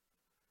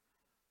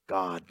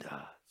 God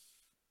does.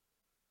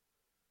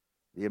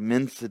 The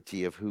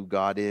immensity of who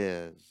God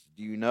is.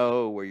 Do you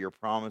know where your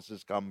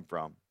promises come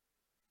from?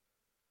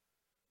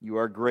 You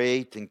are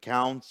great in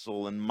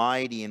counsel and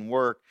mighty in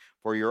work,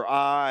 for your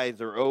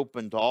eyes are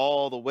open to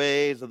all the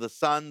ways of the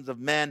sons of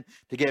men,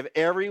 to give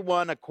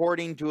everyone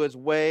according to his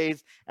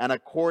ways and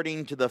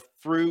according to the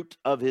fruit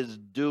of his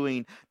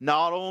doing.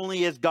 Not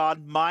only is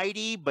God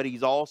mighty, but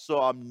he's also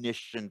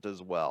omniscient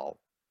as well.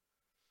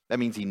 That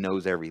means he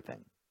knows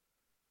everything.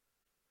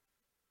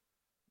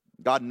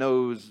 God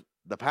knows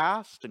the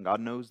past and God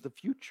knows the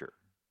future.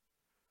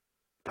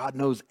 God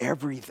knows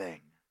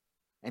everything,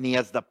 and he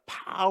has the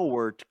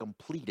power to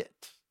complete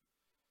it.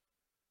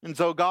 And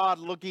so God,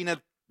 looking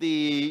at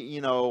the,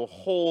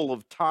 whole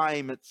of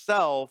time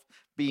itself,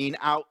 being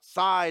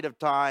outside of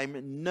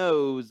time,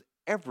 knows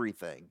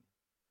everything.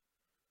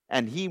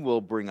 And he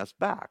will bring us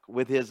back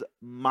with his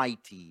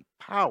mighty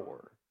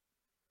power.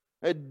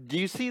 Do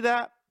you see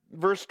that?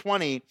 Verse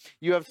 20,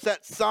 you have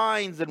set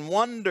signs and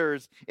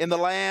wonders in the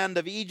land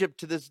of Egypt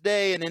to this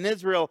day, and in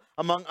Israel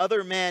among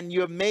other men.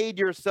 You have made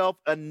yourself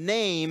a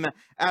name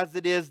as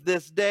it is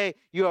this day.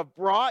 You have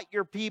brought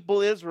your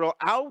people Israel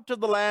out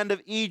of the land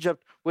of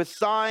Egypt with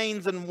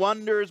signs and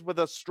wonders, with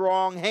a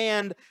strong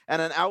hand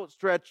and an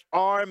outstretched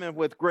arm, and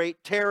with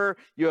great terror.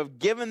 You have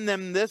given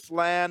them this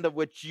land of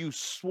which you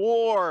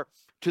swore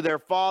to their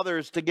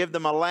fathers to give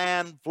them a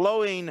land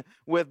flowing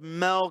with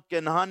milk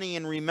and honey.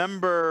 And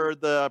remember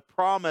the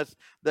promise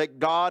that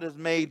God has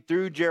made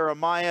through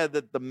Jeremiah,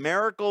 that the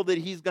miracle that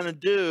he's going to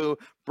do,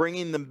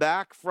 bringing them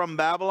back from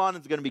Babylon,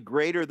 is going to be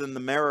greater than the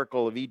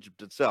miracle of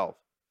Egypt itself.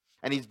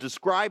 And he's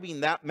describing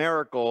that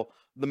miracle,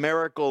 the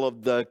miracle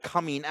of the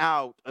coming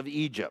out of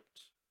Egypt.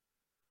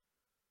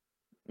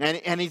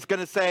 And he's going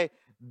to say,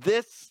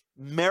 this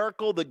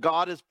miracle that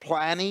God is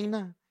planning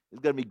is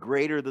going to be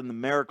greater than the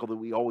miracle that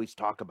we always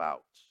talk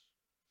about.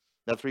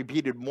 That's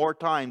repeated more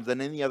times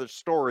than any other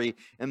story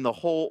in the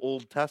whole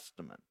Old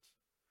Testament.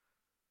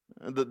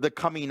 The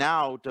coming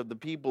out of the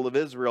people of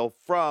Israel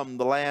from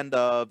the land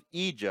of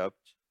Egypt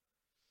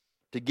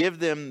to give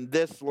them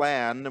this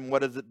land. And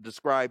what is it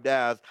described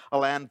as? A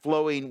land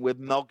flowing with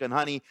milk and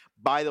honey.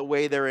 By the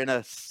way, they're in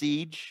a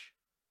siege,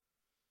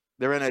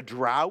 they're in a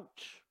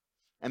drought,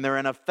 and they're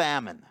in a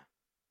famine.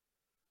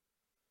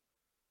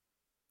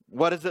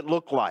 What does it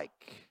look like?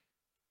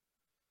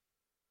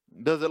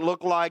 Does it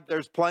look like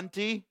there's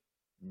plenty?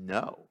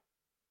 No.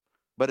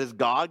 But is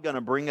God going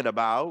to bring it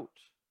about?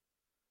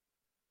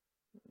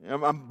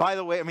 By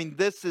the way, I mean,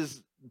 this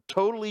is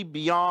totally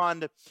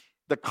beyond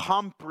the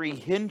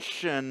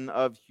comprehension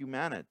of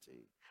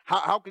humanity.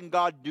 How can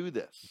God do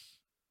this?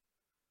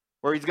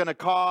 Where he's going to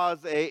cause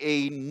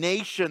a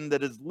nation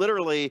that has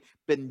literally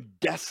been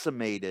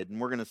decimated.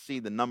 And we're going to see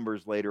the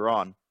numbers later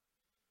on.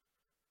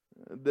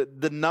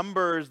 The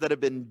numbers that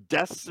have been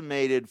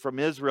decimated from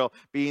Israel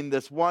being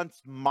this once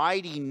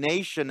mighty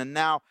nation and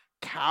now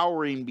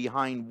cowering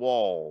behind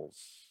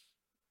walls,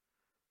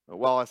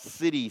 while a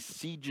city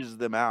sieges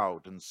them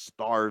out and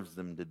starves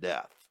them to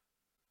death.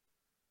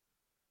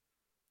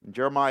 And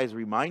Jeremiah is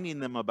reminding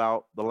them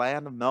about the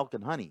land of milk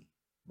and honey,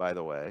 by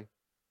the way.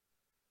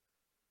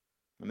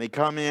 And they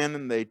come in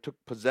and they took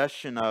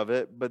possession of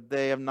it, but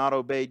they have not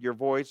obeyed your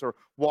voice or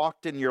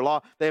walked in your law.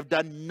 They have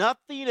done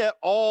nothing at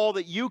all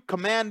that you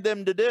command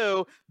them to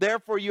do.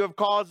 Therefore, you have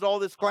caused all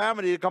this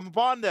calamity to come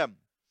upon them.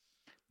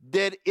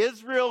 Did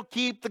Israel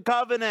keep the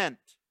covenant?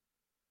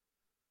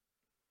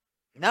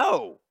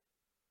 No.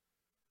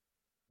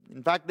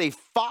 In fact, they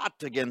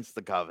fought against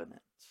the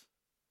covenant.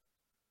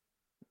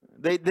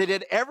 They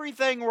did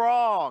everything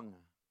wrong.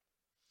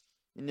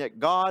 And yet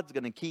God's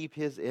going to keep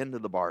his end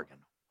of the bargain.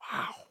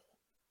 Wow.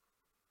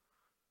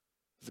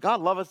 Does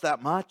God love us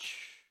that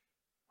much?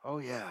 Oh,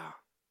 yeah.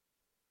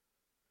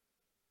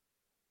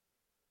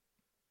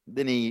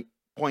 Then he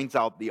points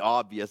out the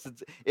obvious.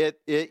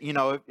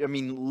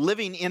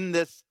 Living in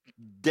this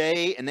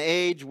day and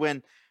age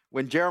when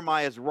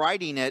Jeremiah is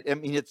writing it, I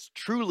mean, it's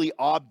truly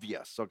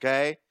obvious,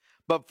 okay?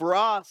 But for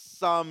us,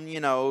 some,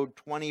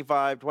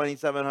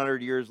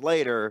 2,700 years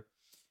later,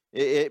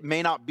 it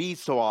may not be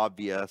so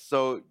obvious.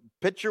 So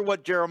picture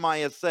what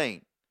Jeremiah is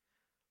saying.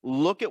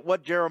 Look at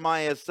what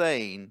Jeremiah is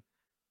saying.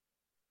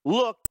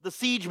 Look, the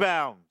siege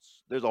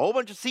mounds. There's a whole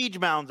bunch of siege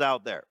mounds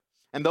out there.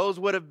 And those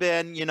would have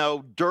been,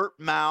 dirt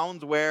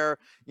mounds where,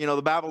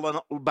 the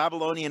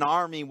Babylonian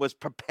army was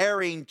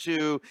preparing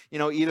to,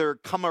 either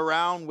come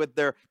around with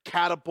their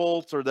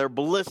catapults or their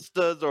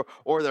ballistas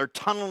or their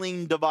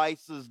tunneling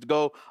devices to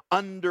go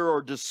under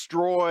or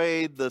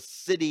destroy the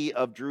city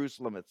of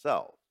Jerusalem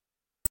itself.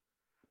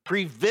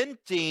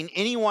 Preventing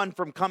anyone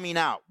from coming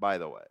out, by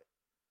the way.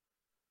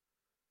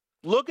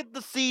 Look at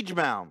the siege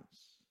mounds.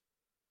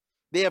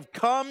 They have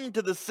come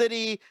to the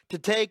city to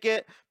take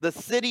it. The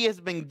city has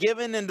been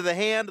given into the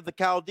hand of the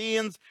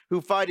Chaldeans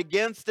who fight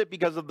against it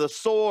because of the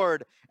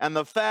sword and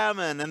the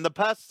famine and the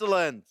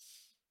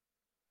pestilence.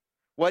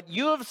 What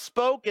you have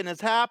spoken has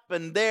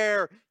happened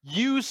there.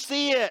 You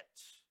see it.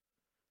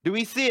 Do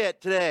we see it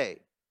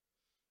today?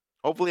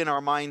 Hopefully in our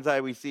mind's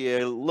eye we see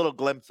a little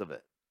glimpse of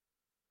it.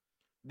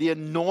 The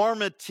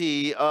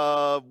enormity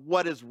of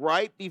what is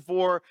right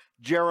before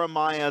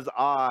Jeremiah's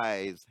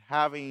eyes,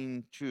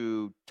 having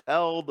to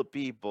tell the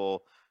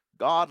people,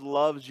 God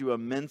loves you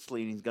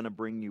immensely and he's going to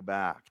bring you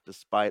back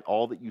despite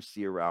all that you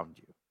see around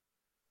you.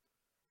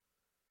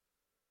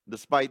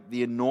 Despite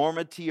the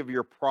enormity of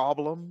your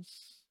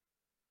problems,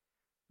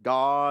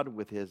 God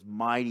with his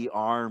mighty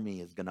army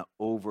is going to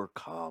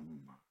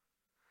overcome.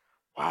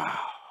 Wow.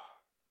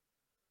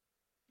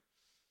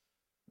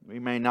 We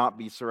may not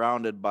be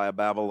surrounded by a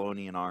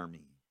Babylonian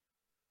army,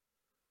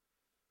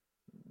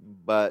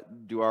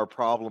 but do our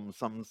problems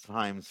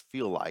sometimes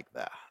feel like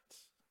that?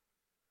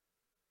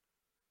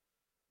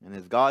 And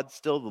is God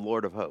still the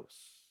Lord of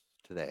hosts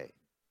today?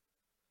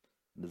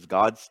 Does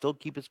God still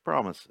keep his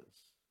promises?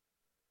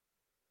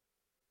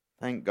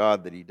 Thank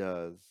God that he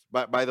does.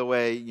 But by the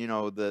way,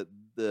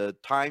 the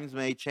times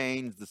may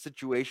change, the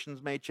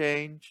situations may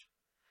change,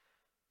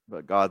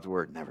 but God's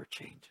word never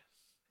changes.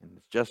 And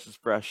it's just as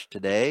fresh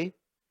today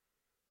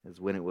as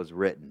when it was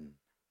written.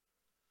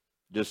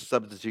 Just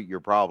substitute your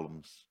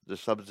problems.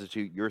 Just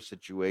substitute your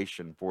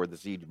situation for the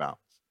siege mounds.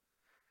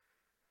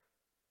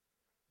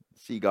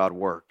 See God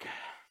work.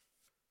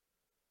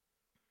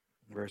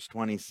 Verse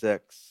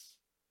 26.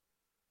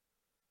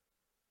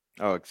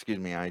 Oh, excuse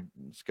me, I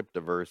skipped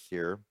a verse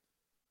here.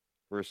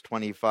 Verse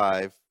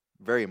 25.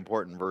 Very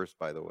important verse,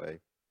 by the way.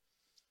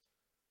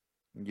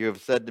 You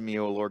have said to me,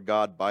 O Lord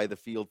God, buy the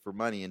field for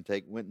money and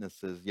take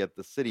witnesses, yet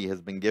the city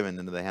has been given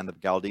into the hand of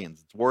the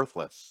Chaldeans. It's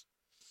worthless.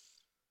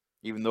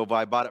 Even though if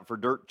I bought it for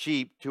dirt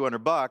cheap,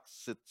 $200,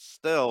 it's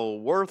still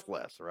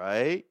worthless,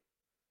 right?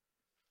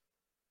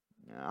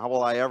 How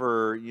will I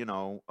ever,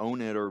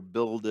 own it or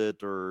build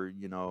it or,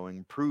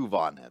 improve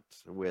on it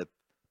with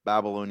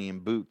Babylonian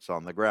boots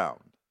on the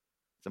ground?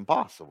 It's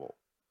impossible.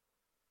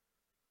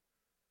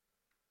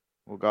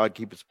 Will God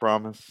keep his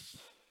promise?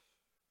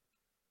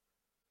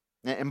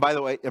 And by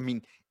the way, I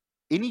mean,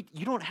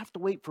 you don't have to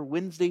wait for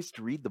Wednesdays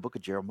to read the book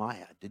of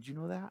Jeremiah. Did you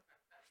know that?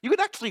 You can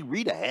actually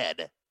read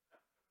ahead.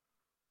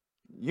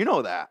 You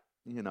know that.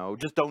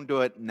 Just don't do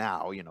it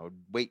now.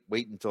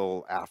 Wait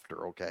until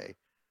after, okay?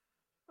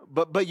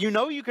 But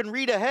you can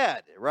read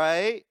ahead,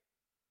 right?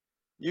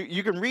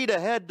 You can read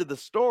ahead to the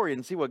story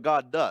and see what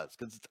God does,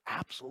 because it's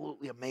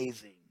absolutely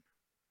amazing.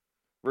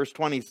 Verse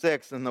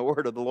 26, and the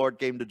word of the Lord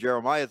came to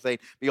Jeremiah, saying,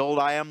 Behold,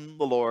 I am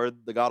the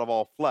Lord, the God of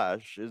all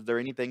flesh. Is there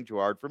anything too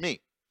hard for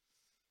me?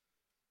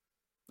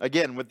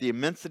 Again, with the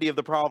immensity of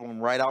the problem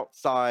right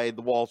outside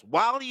the walls,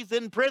 while he's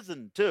in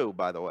prison too,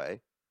 by the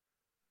way.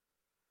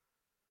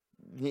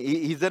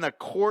 He's in a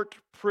court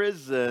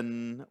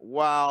prison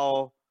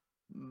while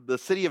the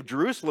city of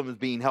Jerusalem is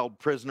being held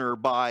prisoner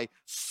by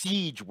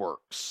siege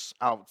works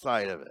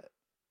outside of it.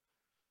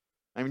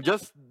 I mean,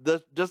 just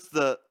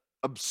the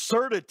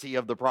absurdity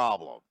of the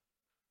problem.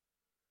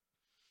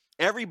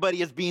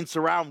 Everybody is being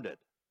surrounded.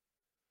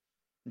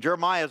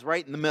 Jeremiah is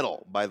right in the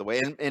middle, by the way,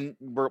 and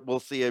we'll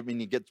see. I mean,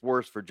 it gets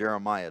worse for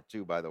Jeremiah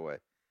too, by the way.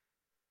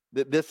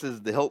 This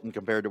is the Hilton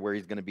compared to where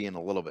he's going to be in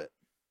a little bit.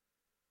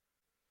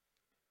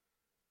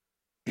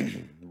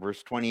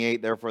 Verse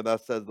 28, therefore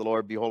thus says the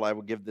Lord, behold, I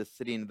will give this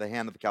city into the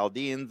hand of the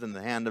Chaldeans and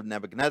the hand of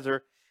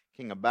Nebuchadnezzar,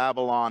 king of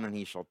Babylon, and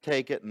he shall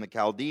take it. And the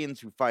Chaldeans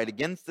who fight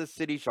against this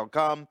city shall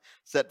come,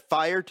 set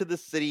fire to the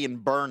city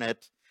and burn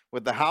it,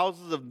 with the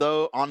houses of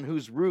those on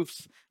whose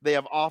roofs they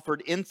have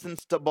offered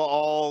incense to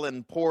Baal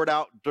and poured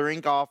out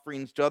drink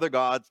offerings to other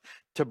gods,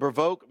 to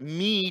provoke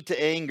me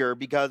to anger,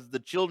 because the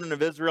children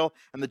of Israel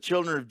and the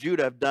children of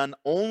Judah have done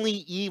only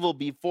evil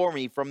before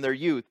me from their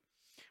youth.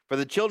 For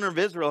the children of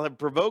Israel have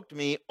provoked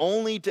me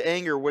only to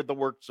anger with the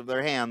works of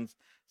their hands,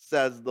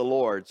 says the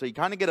Lord. So you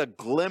kind of get a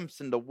glimpse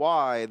into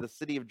why the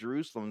city of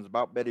Jerusalem is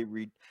about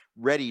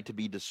ready to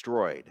be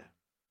destroyed.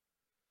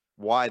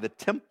 Why the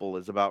temple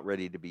is about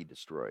ready to be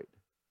destroyed.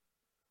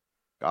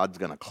 God's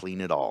going to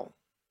clean it all.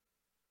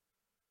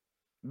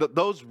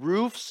 Those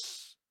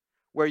roofs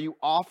where you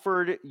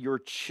offered your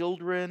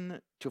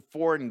children to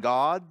foreign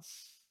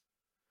gods,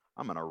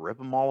 I'm going to rip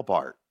them all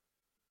apart.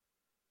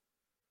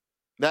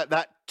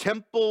 That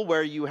temple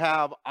where you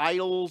have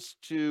idols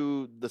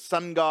to the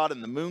sun god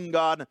and the moon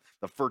god,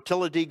 the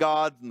fertility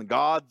gods and the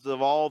gods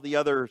of all the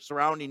other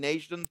surrounding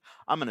nations,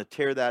 I'm going to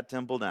tear that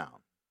temple down.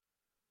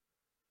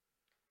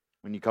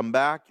 When you come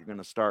back, you're going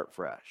to start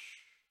fresh.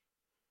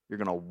 You're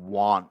going to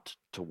want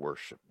to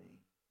worship me.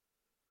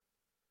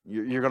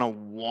 You're going to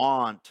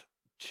want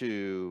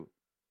to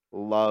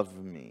love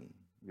me.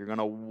 You're going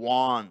to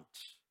want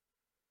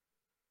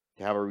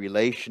to have a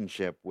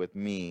relationship with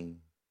me.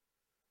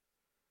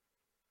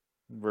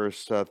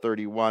 Verse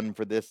 31,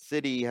 for this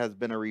city has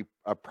been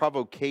a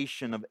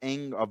provocation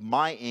of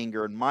my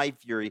anger and my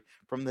fury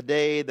from the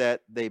day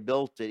that they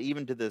built it,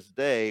 even to this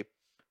day.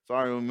 So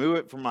I remove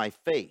it from my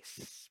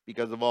face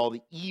because of all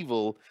the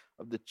evil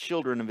of the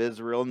children of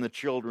Israel and the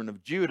children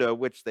of Judah,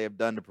 which they have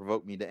done to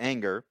provoke me to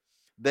anger.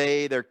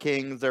 They, their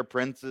kings, their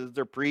princes,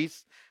 their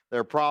priests,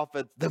 their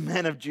prophets, the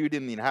men of Judah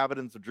and the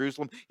inhabitants of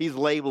Jerusalem. He's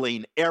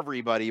labeling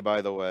everybody,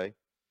 by the way.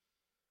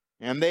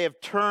 And they have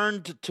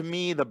turned to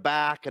me the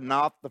back and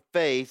not the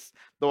face,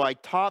 though I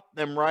taught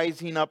them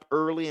rising up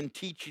early and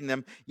teaching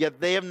them, yet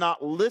they have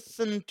not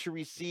listened to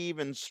receive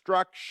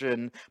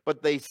instruction,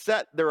 but they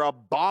set their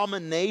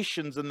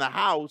abominations in the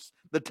house,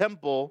 the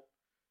temple,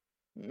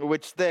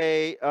 which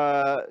they,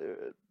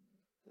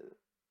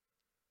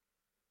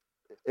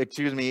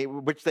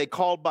 which they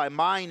called by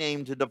my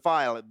name to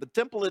defile it. The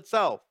temple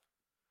itself.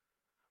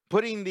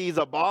 Putting these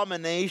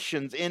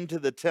abominations into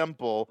the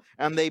temple,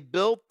 and they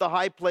built the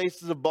high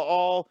places of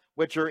Baal,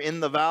 which are in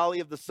the valley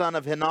of the son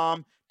of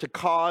Hinnom, to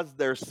cause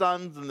their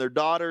sons and their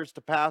daughters to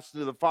pass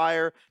through the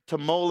fire, to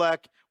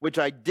Molech, which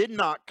I did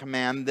not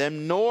command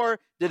them, nor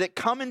did it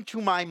come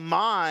into my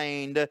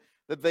mind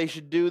that they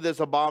should do this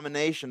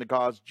abomination to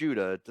cause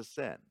Judah to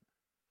sin.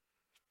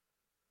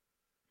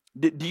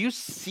 Do you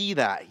see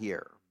that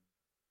here?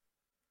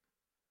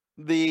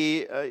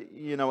 The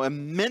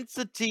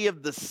immensity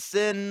of the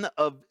sin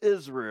of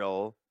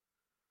Israel,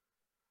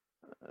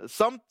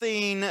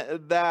 something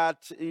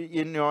that,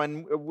 and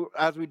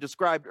as we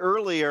described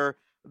earlier,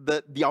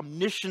 the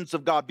omniscience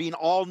of God, being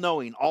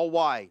all-knowing,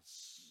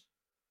 all-wise,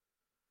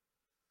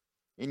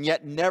 and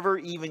yet never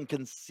even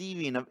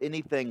conceiving of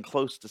anything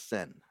close to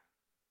sin.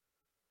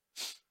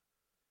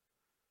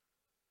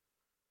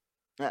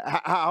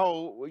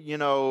 How,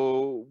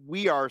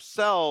 we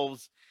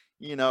ourselves,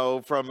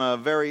 from a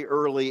very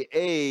early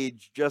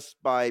age, just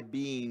by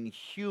being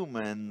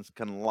humans,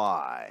 can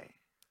lie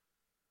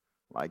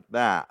like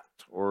that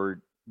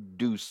or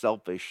do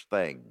selfish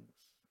things.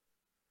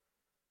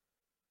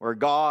 Where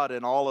God,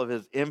 in all of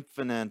his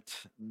infinite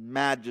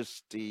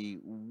majesty,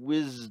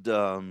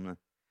 wisdom,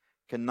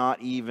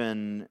 cannot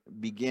even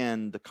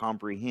begin to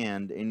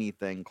comprehend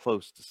anything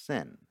close to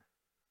sin.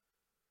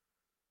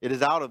 It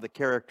is out of the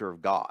character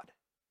of God.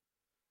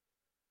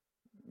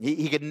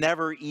 He could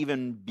never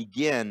even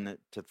begin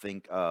to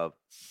think of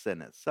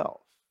sin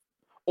itself.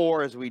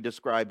 Or, as we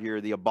describe here,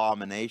 the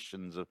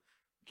abominations of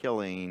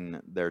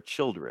killing their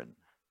children,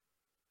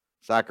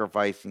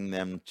 sacrificing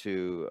them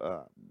to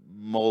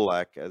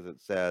Molech, as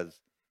it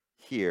says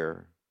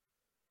here.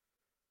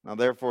 Now,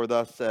 therefore,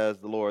 thus says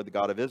the Lord, the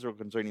God of Israel,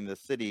 concerning this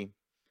city,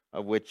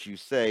 of which you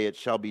say, it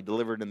shall be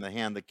delivered in the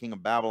hand of the king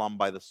of Babylon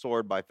by the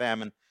sword, by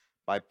famine,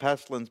 by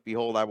pestilence.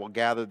 Behold, I will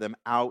gather them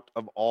out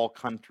of all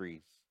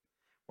countries.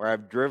 Where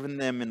I've driven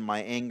them in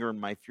my anger and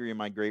my fury and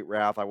my great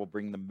wrath, I will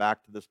bring them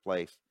back to this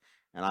place,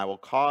 and I will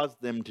cause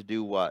them to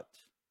do what?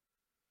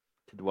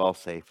 To dwell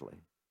safely.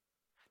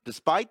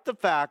 Despite the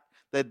fact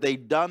that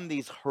they've done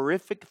these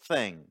horrific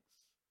things,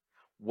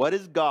 what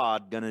is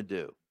God going to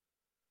do?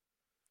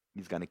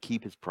 He's going to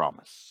keep his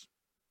promise,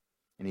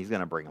 and he's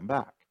going to bring them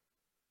back.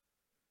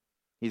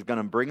 He's going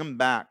to bring them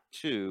back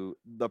to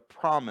the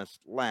promised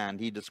land.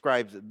 He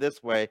describes it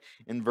this way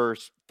in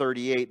verse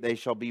 38, they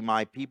shall be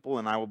my people,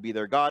 and I will be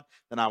their God.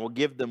 Then I will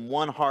give them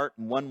one heart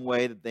and one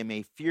way, that they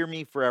may fear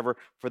me forever,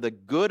 for the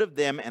good of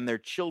them and their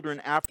children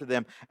after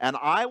them. And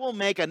I will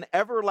make an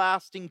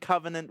everlasting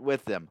covenant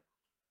with them.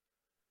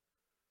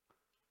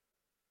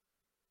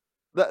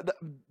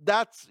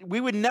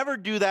 We would never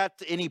do that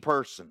to any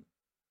person.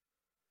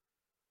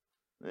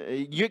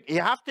 You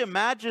have to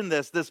imagine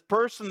this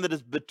person that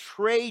has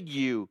betrayed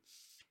you,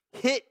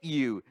 hit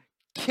you,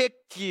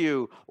 kicked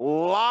you,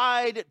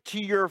 lied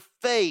to your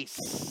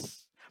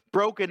face,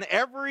 broken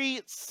every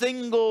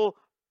single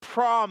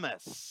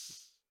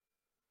promise.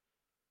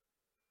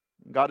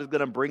 God is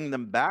going to bring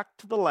them back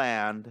to the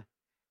land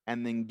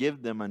and then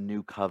give them a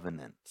new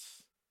covenant,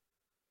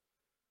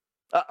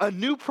 a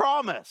new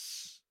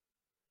promise.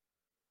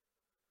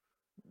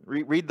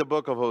 Read the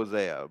book of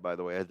Hosea, by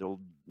the way.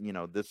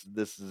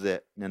 This is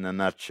it in a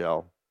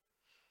nutshell.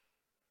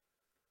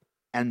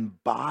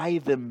 And buy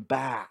them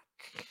back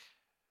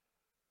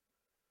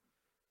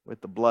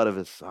with the blood of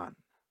his son.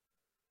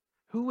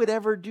 Who would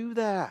ever do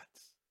that?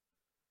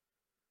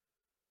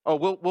 Oh,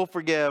 we'll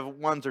forgive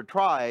once or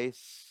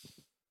twice.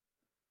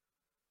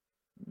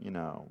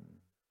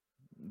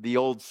 The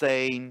old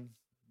saying,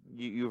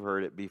 you've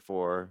heard it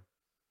before.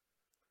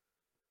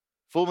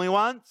 Fool me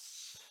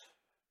once,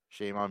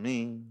 shame on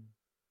me.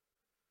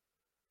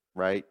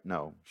 Right?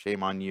 No,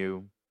 shame on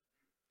you.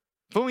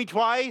 Fool me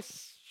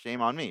twice,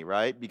 shame on me,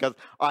 right? Because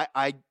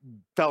I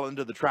fell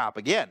into the trap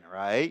again,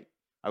 right?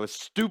 I was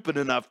stupid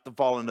enough to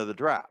fall into the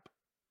trap.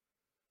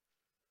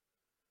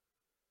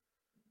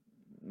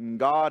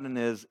 God in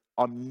his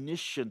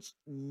omniscience,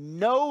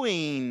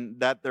 knowing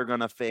that they're going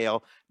to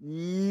fail,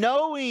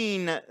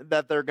 knowing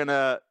that they're going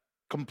to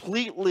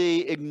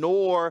completely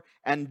ignore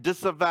and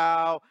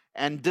disavow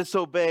and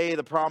disobey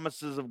the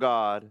promises of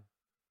God,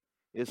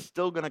 is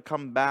still going to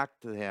come back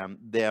to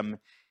them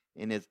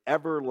in his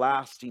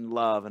everlasting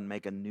love and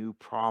make a new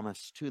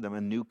promise to them,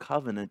 a new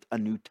covenant, a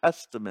new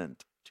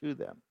testament to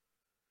them.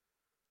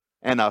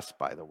 And us,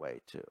 by the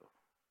way, too.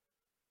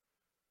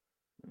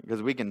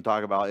 Because we can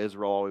talk about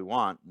Israel all we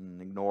want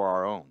and ignore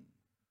our own.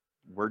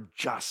 We're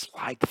just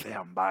like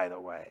them, by the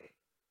way.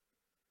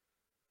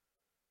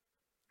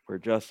 We're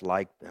just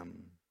like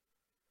them.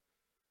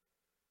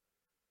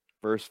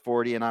 Verse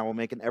 40, and I will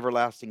make an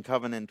everlasting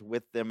covenant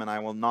with them, and I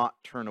will not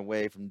turn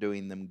away from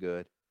doing them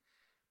good.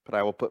 But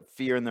I will put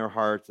fear in their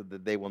hearts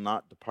that they will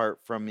not depart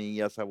from me.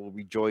 Yes, I will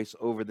rejoice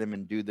over them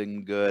and do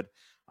them good.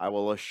 I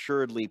will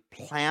assuredly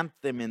plant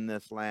them in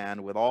this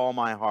land with all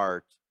my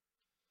heart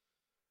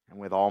and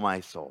with all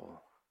my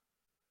soul.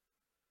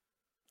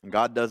 And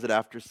God does it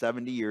after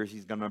 70 years.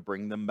 He's going to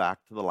bring them back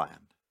to the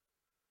land.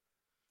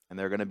 And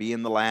they're going to be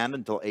in the land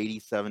until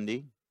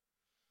 80-70.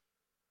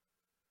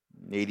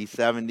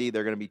 80-70,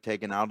 they're going to be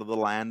taken out of the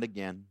land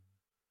again.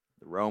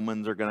 The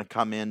Romans are going to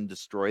come in,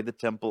 destroy the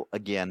temple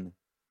again.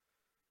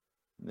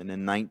 And then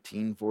in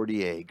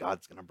 1948,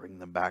 God's going to bring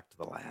them back to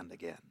the land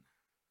again.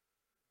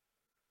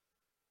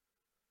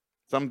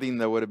 Something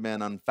that would have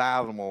been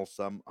unfathomable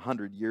some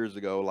 100 years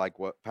ago, like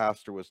what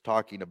Pastor was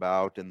talking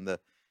about in the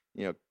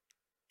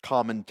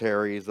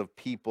commentaries of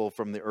people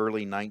from the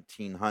early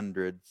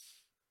 1900s.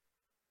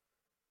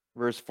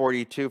 Verse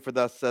 42, for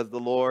thus says the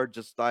Lord,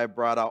 just I have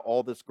brought out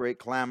all this great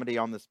calamity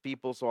on this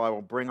people, so I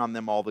will bring on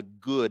them all the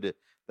good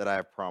that I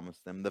have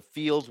promised them. The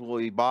fields will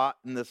be bought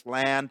in this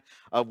land,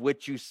 of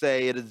which you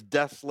say it is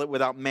desolate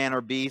without man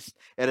or beast.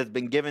 It has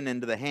been given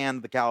into the hand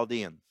of the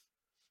Chaldeans.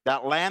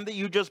 That land that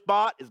you just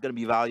bought is going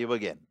to be valuable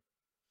again.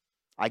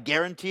 I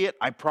guarantee it.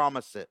 I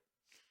promise it.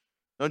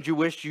 Don't you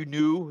wish you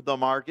knew the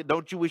market?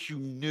 Don't you wish you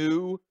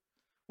knew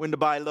when to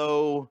buy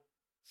low,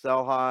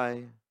 sell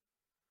high?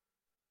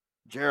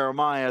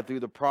 Jeremiah, through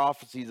the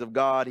prophecies of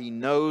God, he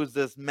knows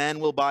this. Men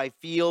will buy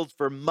fields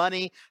for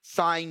money,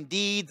 sign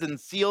deeds, and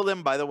seal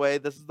them. By the way,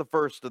 this is the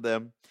first of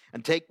them.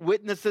 And take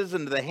witnesses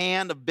into the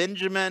hand of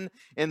Benjamin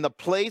in the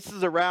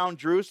places around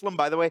Jerusalem.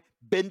 By the way,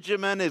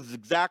 Benjamin is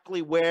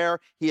exactly where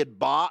he had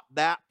bought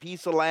that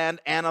piece of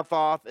land,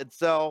 Anathoth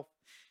itself.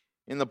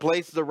 In the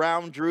places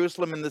around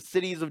Jerusalem, in the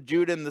cities of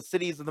Judah, in the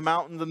cities of the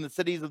mountains, in the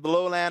cities of the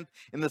lowland,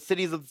 in the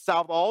cities of the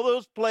south, all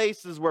those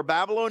places where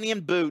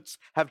Babylonian boots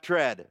have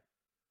tread.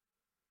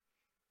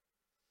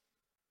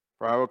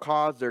 For I will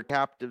cause their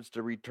captives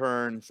to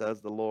return, says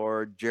the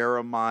Lord.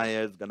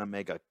 Jeremiah is going to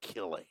make a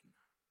killing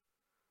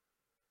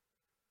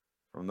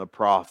from the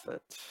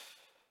prophet.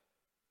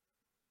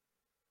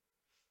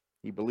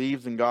 He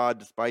believes in God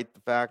despite the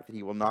fact that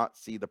he will not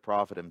see the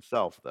prophet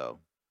himself, though.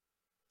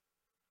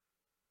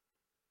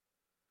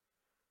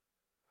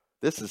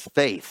 This is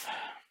faith.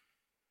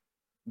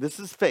 This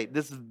is faith.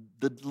 This is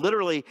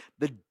literally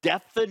the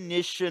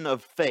definition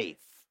of faith.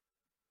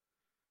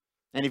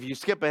 And if you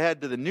skip ahead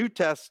to the New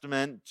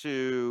Testament,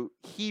 to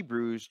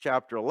Hebrews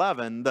chapter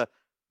 11, the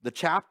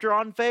chapter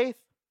on faith,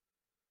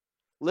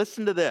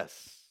 Listen to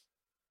this.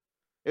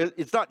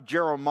 It's not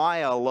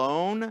Jeremiah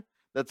alone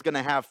that's going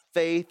to have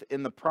faith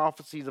in the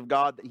prophecies of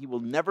God that he will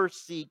never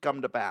see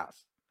come to pass,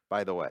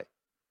 by the way.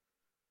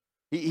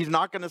 He's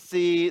not going to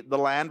see the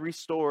land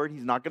restored.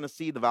 He's not going to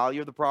see the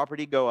value of the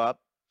property go up.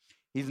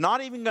 He's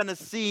not even going to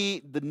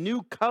see the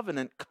new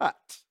covenant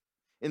cut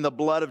in the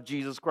blood of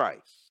Jesus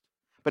Christ.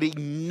 But he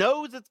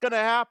knows it's going to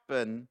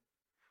happen.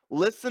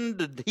 Listen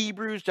to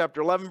Hebrews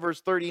chapter 11,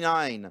 verse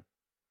 39.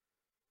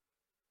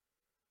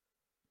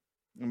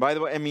 And by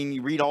the way, I mean,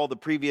 you read all the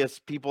previous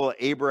people,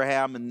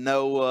 Abraham and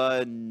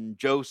Noah and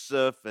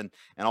Joseph and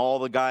all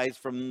the guys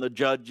from the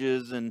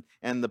Judges and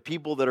the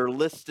people that are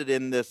listed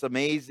in this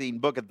amazing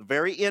book. At the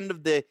very end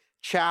of the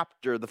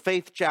chapter, the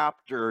faith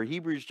chapter,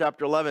 Hebrews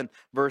chapter 11,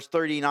 verse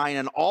 39,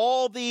 and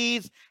all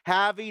these,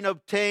 having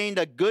obtained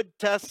a good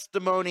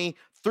testimony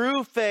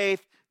through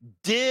faith,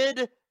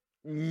 did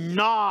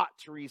not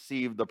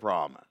receive the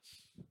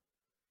promise.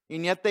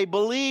 And yet they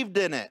believed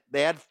in it.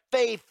 They had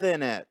faith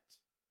in it.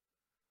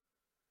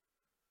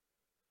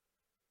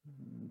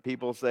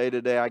 People say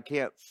today, I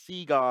can't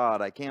see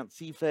God. I can't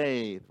see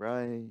faith,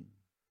 right?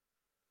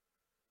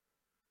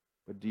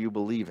 But do you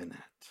believe in it?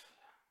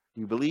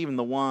 Do you believe in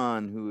the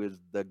one who is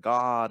the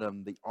God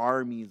of the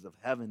armies of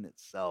heaven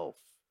itself,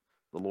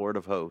 the Lord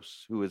of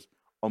hosts, who is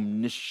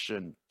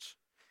omniscient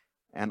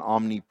and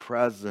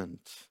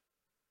omnipresent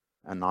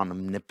and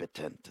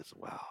omnipotent as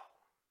well?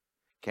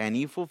 Can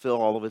you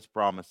fulfill all of his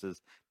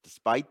promises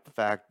despite the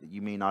fact that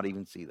you may not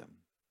even see them?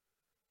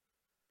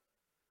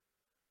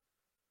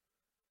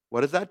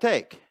 What does that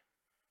take?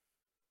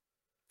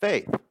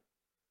 Faith,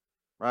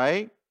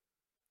 right?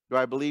 Do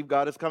I believe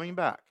God is coming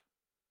back?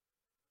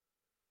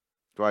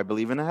 Do I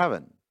believe in a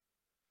heaven?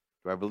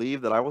 Do I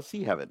believe that I will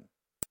see heaven?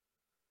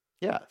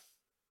 Yes.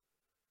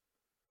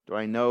 Do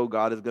I know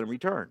God is going to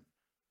return?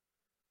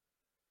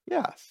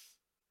 Yes.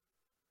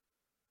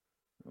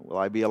 Will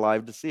I be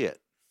alive to see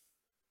it?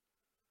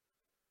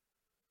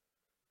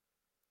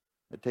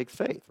 It takes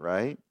faith,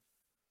 right?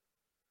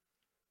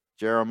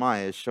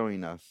 Jeremiah is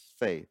showing us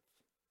faith.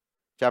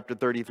 Chapter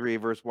 33,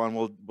 verse 1,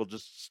 we'll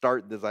just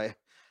start this. I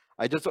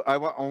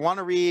want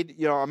to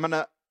read, I'm going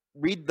to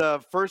read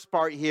the first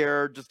part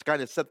here just to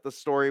kind of set the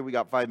story. We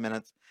got 5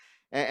 minutes.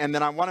 And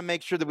then I want to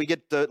make sure that we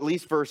get to at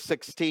least verse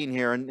 16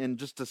 here, and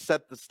just to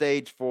set the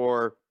stage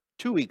for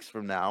 2 weeks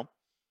from now.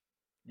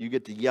 You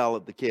get to yell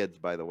at the kids,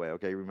 by the way,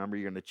 okay? Remember,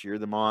 you're going to cheer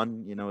them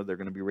on. They're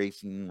going to be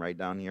racing right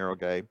down here,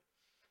 okay?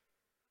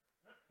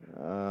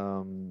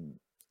 And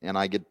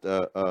I get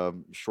a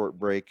short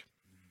break.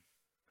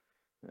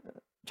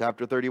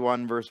 Chapter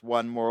 31, verse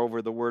 1,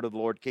 moreover, the word of the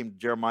Lord came to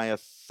Jeremiah a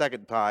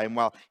second time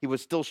while he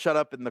was still shut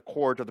up in the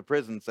court of the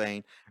prison,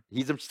 saying,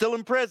 he's still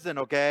in prison,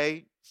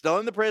 okay? Still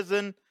in the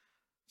prison,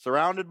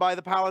 surrounded by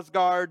the palace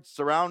guards,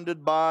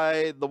 surrounded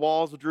by the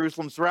walls of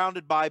Jerusalem,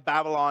 surrounded by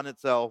Babylon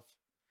itself.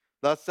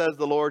 Thus says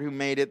the Lord who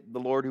made it, the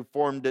Lord who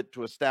formed it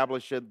to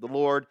establish it. The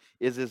Lord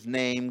is his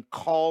name.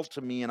 Call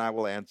to me, and I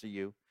will answer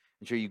you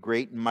and show you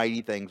great and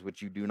mighty things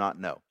which you do not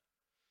know.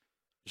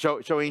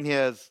 Showing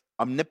his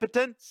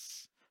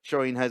omnipotence,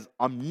 showing his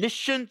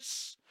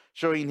omniscience,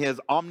 showing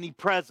his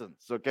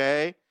omnipresence,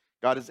 okay?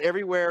 God is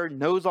everywhere,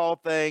 knows all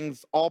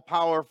things,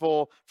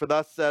 all-powerful. For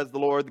thus says the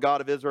Lord, the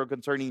God of Israel,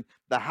 concerning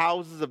the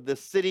houses of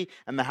this city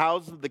and the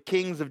houses of the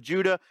kings of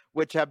Judah,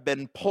 which have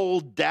been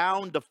pulled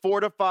down to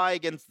fortify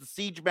against the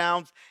siege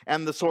mounds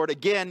and the sword.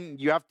 Again,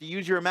 you have to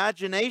use your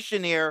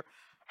imagination here.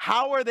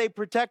 How are they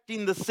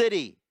protecting the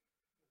city?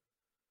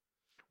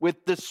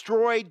 With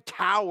destroyed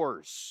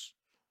towers.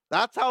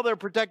 That's how they're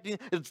protecting.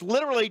 It's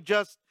literally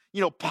just,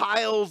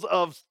 piles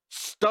of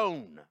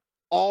stone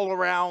all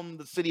around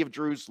the city of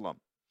Jerusalem.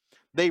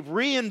 They've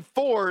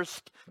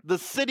reinforced the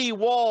city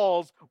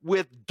walls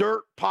with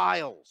dirt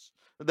piles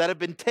that have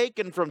been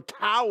taken from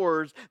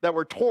towers that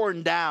were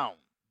torn down.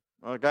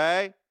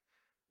 Okay?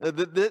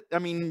 The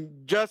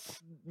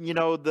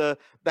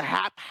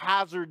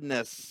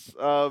haphazardness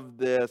of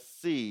this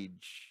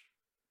siege.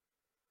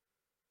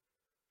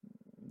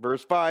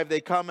 Verse 5,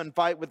 they come and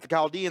fight with the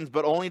Chaldeans,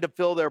 but only to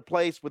fill their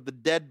place with the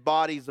dead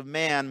bodies of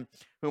man,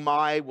 whom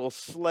I will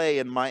slay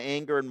in my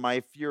anger and my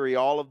fury.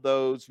 All of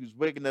those whose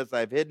wickedness I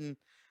have hidden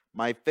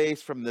my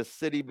face from this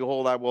city,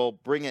 behold, I will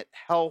bring it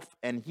health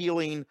and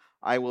healing.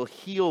 I will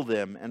heal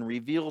them and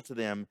reveal to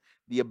them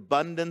the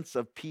abundance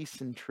of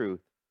peace and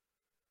truth.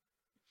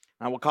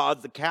 I will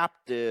cause the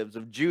captives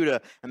of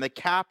Judah and the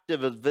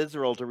captive of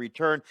Israel to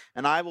return,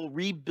 and I will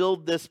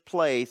rebuild this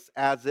place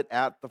as it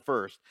at the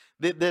first.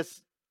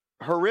 This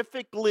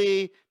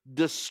horrifically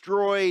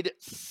destroyed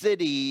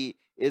city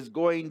is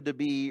going to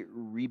be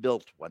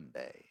rebuilt one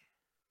day.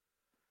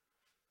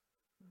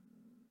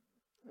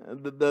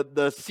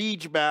 The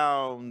siege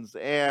mounds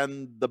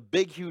and the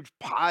big, huge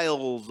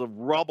piles of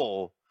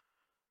rubble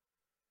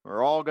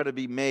are all going to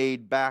be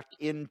made back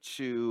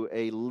into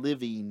a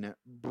living,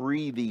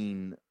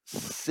 breathing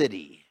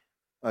city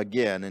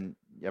again. And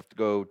you have to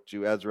go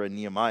to Ezra and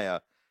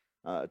Nehemiah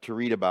to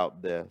read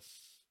about this.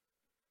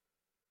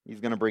 He's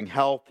going to bring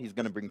health. He's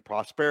going to bring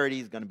prosperity.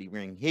 He's going to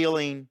bring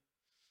healing.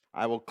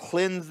 I will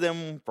cleanse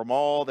them from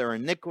all their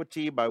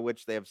iniquity by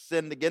which they have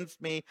sinned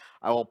against me.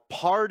 I will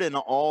pardon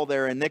all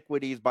their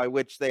iniquities by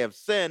which they have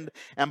sinned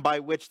and by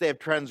which they have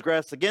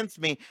transgressed against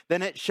me.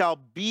 Then it shall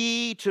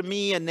be to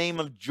me a name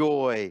of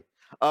joy,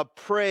 a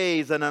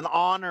praise and an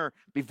honor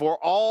before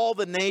all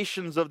the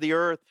nations of the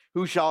earth,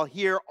 who shall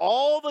hear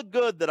all the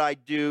good that I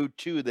do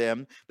to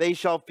them. They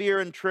shall fear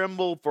and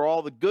tremble for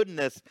all the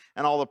goodness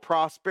and all the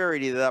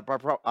prosperity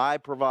that I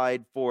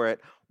provide for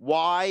it.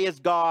 Why is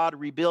God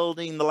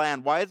rebuilding the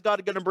land? Why is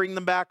God going to bring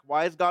them back?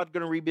 Why is God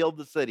going to rebuild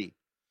the city?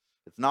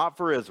 It's not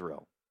for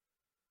Israel.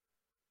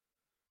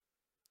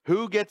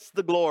 Who gets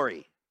the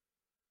glory?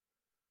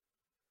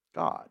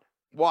 God.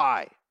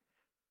 Why?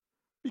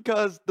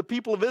 Because the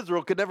people of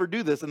Israel could never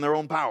do this in their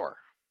own power.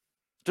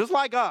 Just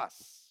like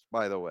us,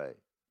 by the way.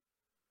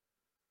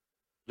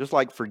 Just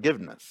like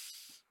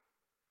forgiveness.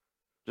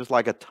 Just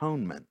like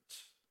atonement.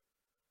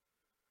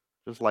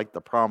 Just like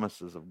the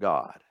promises of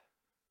God.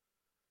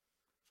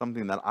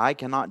 Something that I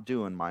cannot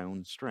do in my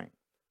own strength.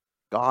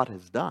 God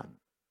has done.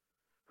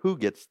 Who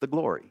gets the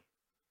glory?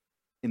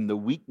 In the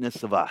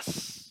weakness of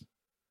us.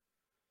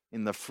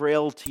 In the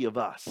frailty of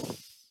us.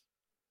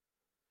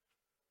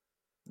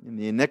 In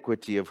the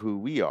iniquity of who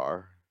we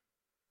are.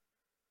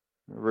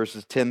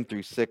 Verses 10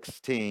 through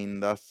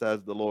 16, thus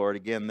says the Lord,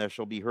 again, there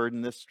shall be heard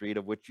in this street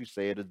of which you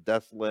say it is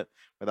desolate,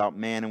 without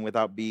man and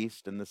without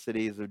beast, in the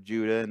cities of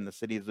Judah and the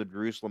cities of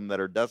Jerusalem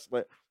that are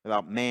desolate,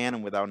 without man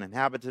and without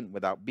inhabitant,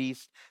 without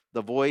beast,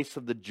 the voice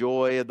of the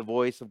joy, the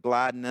voice of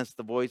gladness,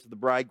 the voice of the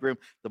bridegroom,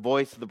 the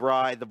voice of the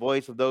bride, the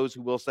voice of those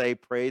who will say,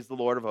 praise the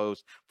Lord of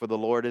hosts, for the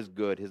Lord is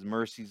good, his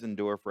mercies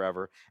endure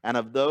forever. And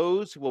of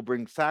those who will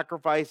bring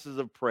sacrifices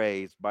of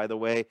praise. By the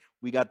way,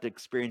 we got to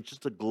experience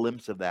just a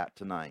glimpse of that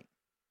tonight.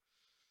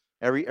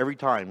 Every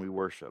time we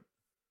worship,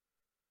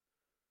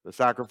 the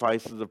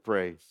sacrifices of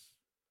praise.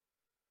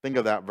 Think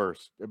of that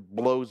verse. It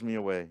blows me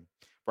away.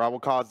 For I will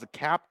cause the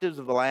captives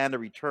of the land to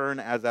return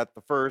as at the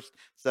first,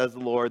 says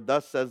the Lord.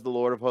 Thus says the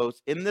Lord of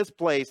hosts, in this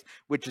place,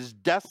 which is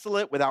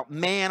desolate, without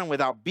man and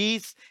without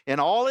beast, in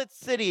all its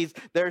cities,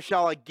 there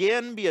shall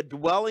again be a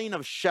dwelling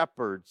of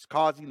shepherds,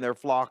 causing their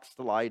flocks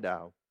to lie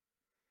down.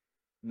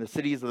 In the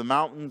cities of the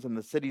mountains, and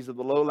the cities of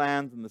the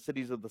lowlands, and the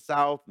cities of the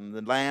south, and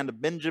the land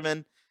of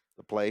Benjamin,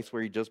 the place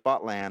where he just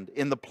bought land,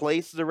 in the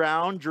places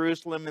around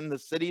Jerusalem, in the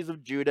cities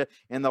of Judah,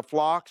 and the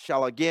flocks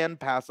shall again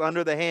pass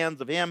under the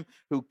hands of him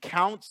who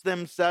counts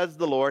them, says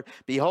the Lord.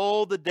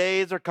 Behold, the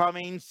days are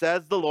coming,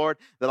 says the Lord,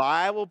 that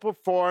I will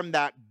perform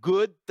that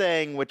good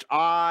thing which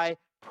I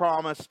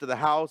promised to the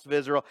house of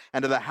Israel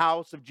and to the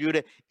house of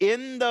Judah.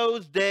 In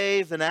those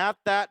days and at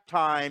that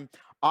time,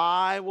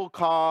 I will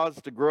cause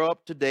to grow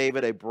up to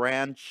David a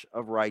branch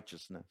of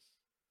righteousness.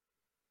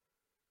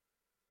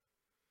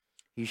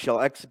 He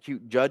shall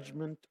execute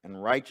judgment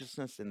and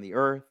righteousness in the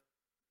earth.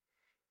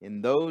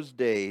 In those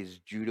days,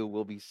 Judah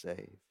will be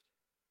saved,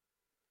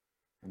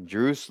 and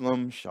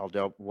Jerusalem shall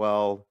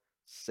dwell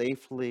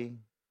safely.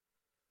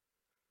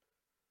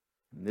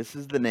 And this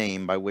is the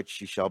name by which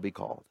she shall be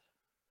called: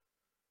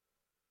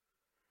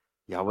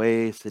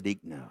 Yahweh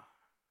Siddiqnu,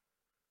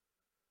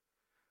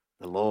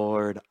 the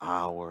Lord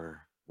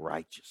our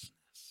righteousness.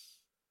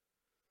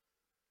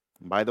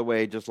 And by the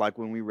way, just like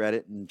when we read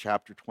it in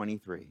chapter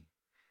 23,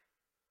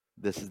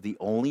 this is the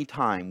only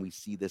time we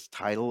see this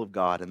title of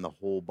God in the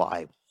whole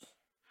Bible.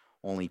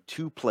 Only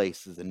 2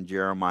 places in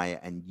Jeremiah,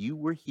 and you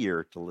were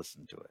here to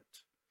listen to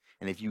it.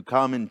 And if you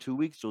come in 2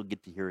 weeks, you'll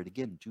get to hear it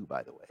again too,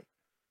 by the way.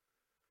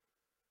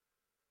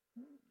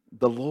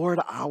 The Lord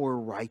our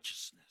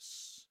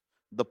righteousness.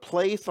 The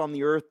place on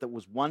the earth that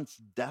was once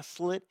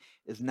desolate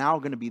is now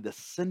going to be the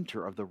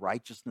center of the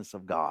righteousness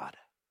of God.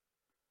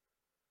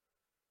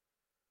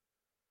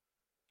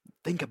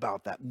 Think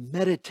about that.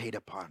 Meditate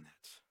upon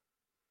it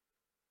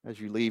as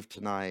you leave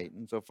tonight.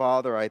 And so,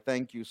 Father, I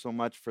thank you so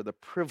much for the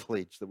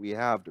privilege that we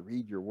have to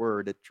read your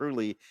word. It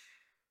truly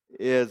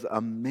is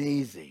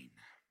amazing.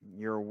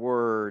 Your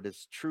word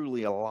is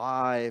truly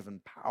alive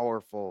and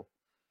powerful.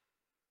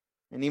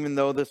 And even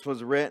though this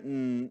was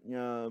written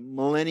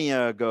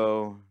millennia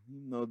ago,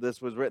 even though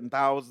this was written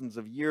thousands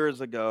of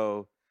years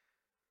ago,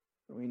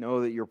 we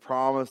know that your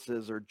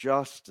promises are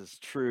just as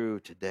true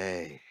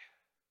today.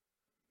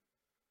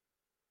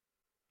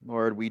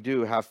 Lord, we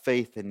do have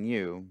faith in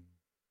you,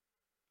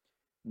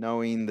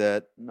 knowing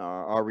that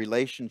our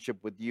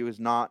relationship with you is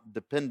not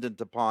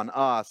dependent upon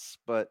us,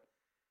 but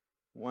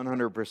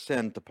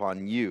 100%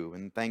 upon you.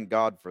 And thank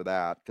God for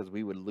that, because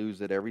we would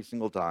lose it every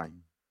single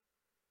time.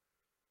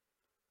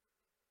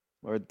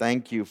 Lord,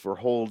 thank you for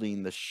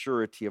holding the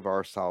surety of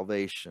our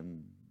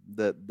salvation,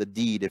 the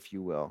deed, if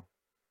you will,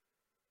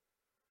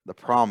 the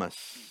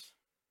promise,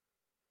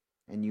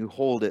 and you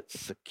hold it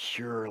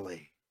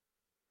securely.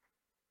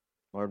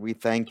 Lord, we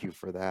thank you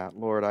for that.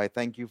 Lord, I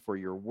thank you for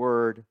your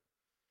word,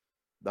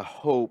 the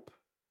hope,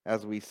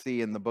 as we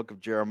see in the book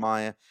of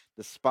Jeremiah,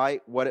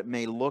 despite what it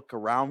may look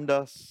around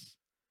us,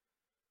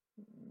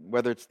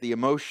 whether it's the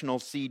emotional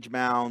siege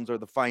mounds or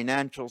the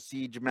financial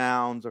siege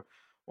mounds or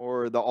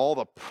or all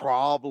the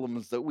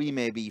problems that we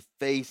may be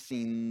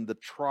facing, the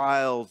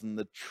trials and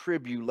the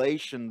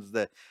tribulations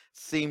that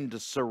seem to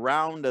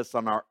surround us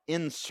and are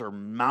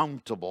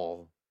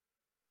insurmountable,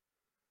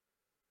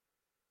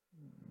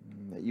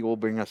 that you will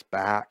bring us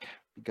back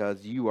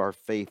because you are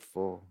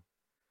faithful,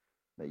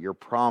 that your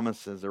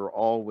promises are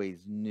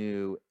always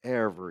new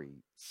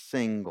every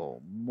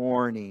single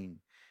morning.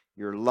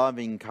 Your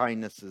loving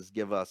kindnesses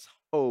give us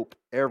hope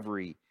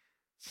every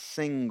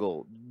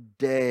single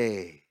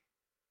day.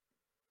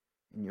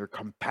 And your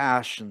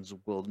compassions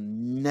will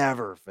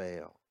never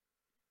fail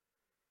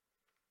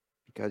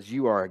because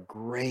you are a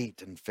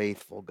great and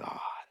faithful God.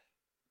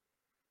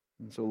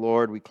 And so,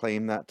 Lord, we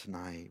claim that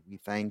tonight. We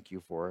thank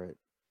you for it.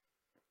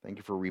 Thank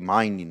you for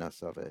reminding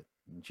us of it.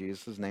 In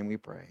Jesus' name we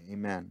pray.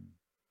 Amen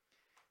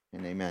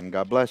and amen.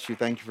 God bless you.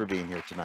 Thank you for being here tonight.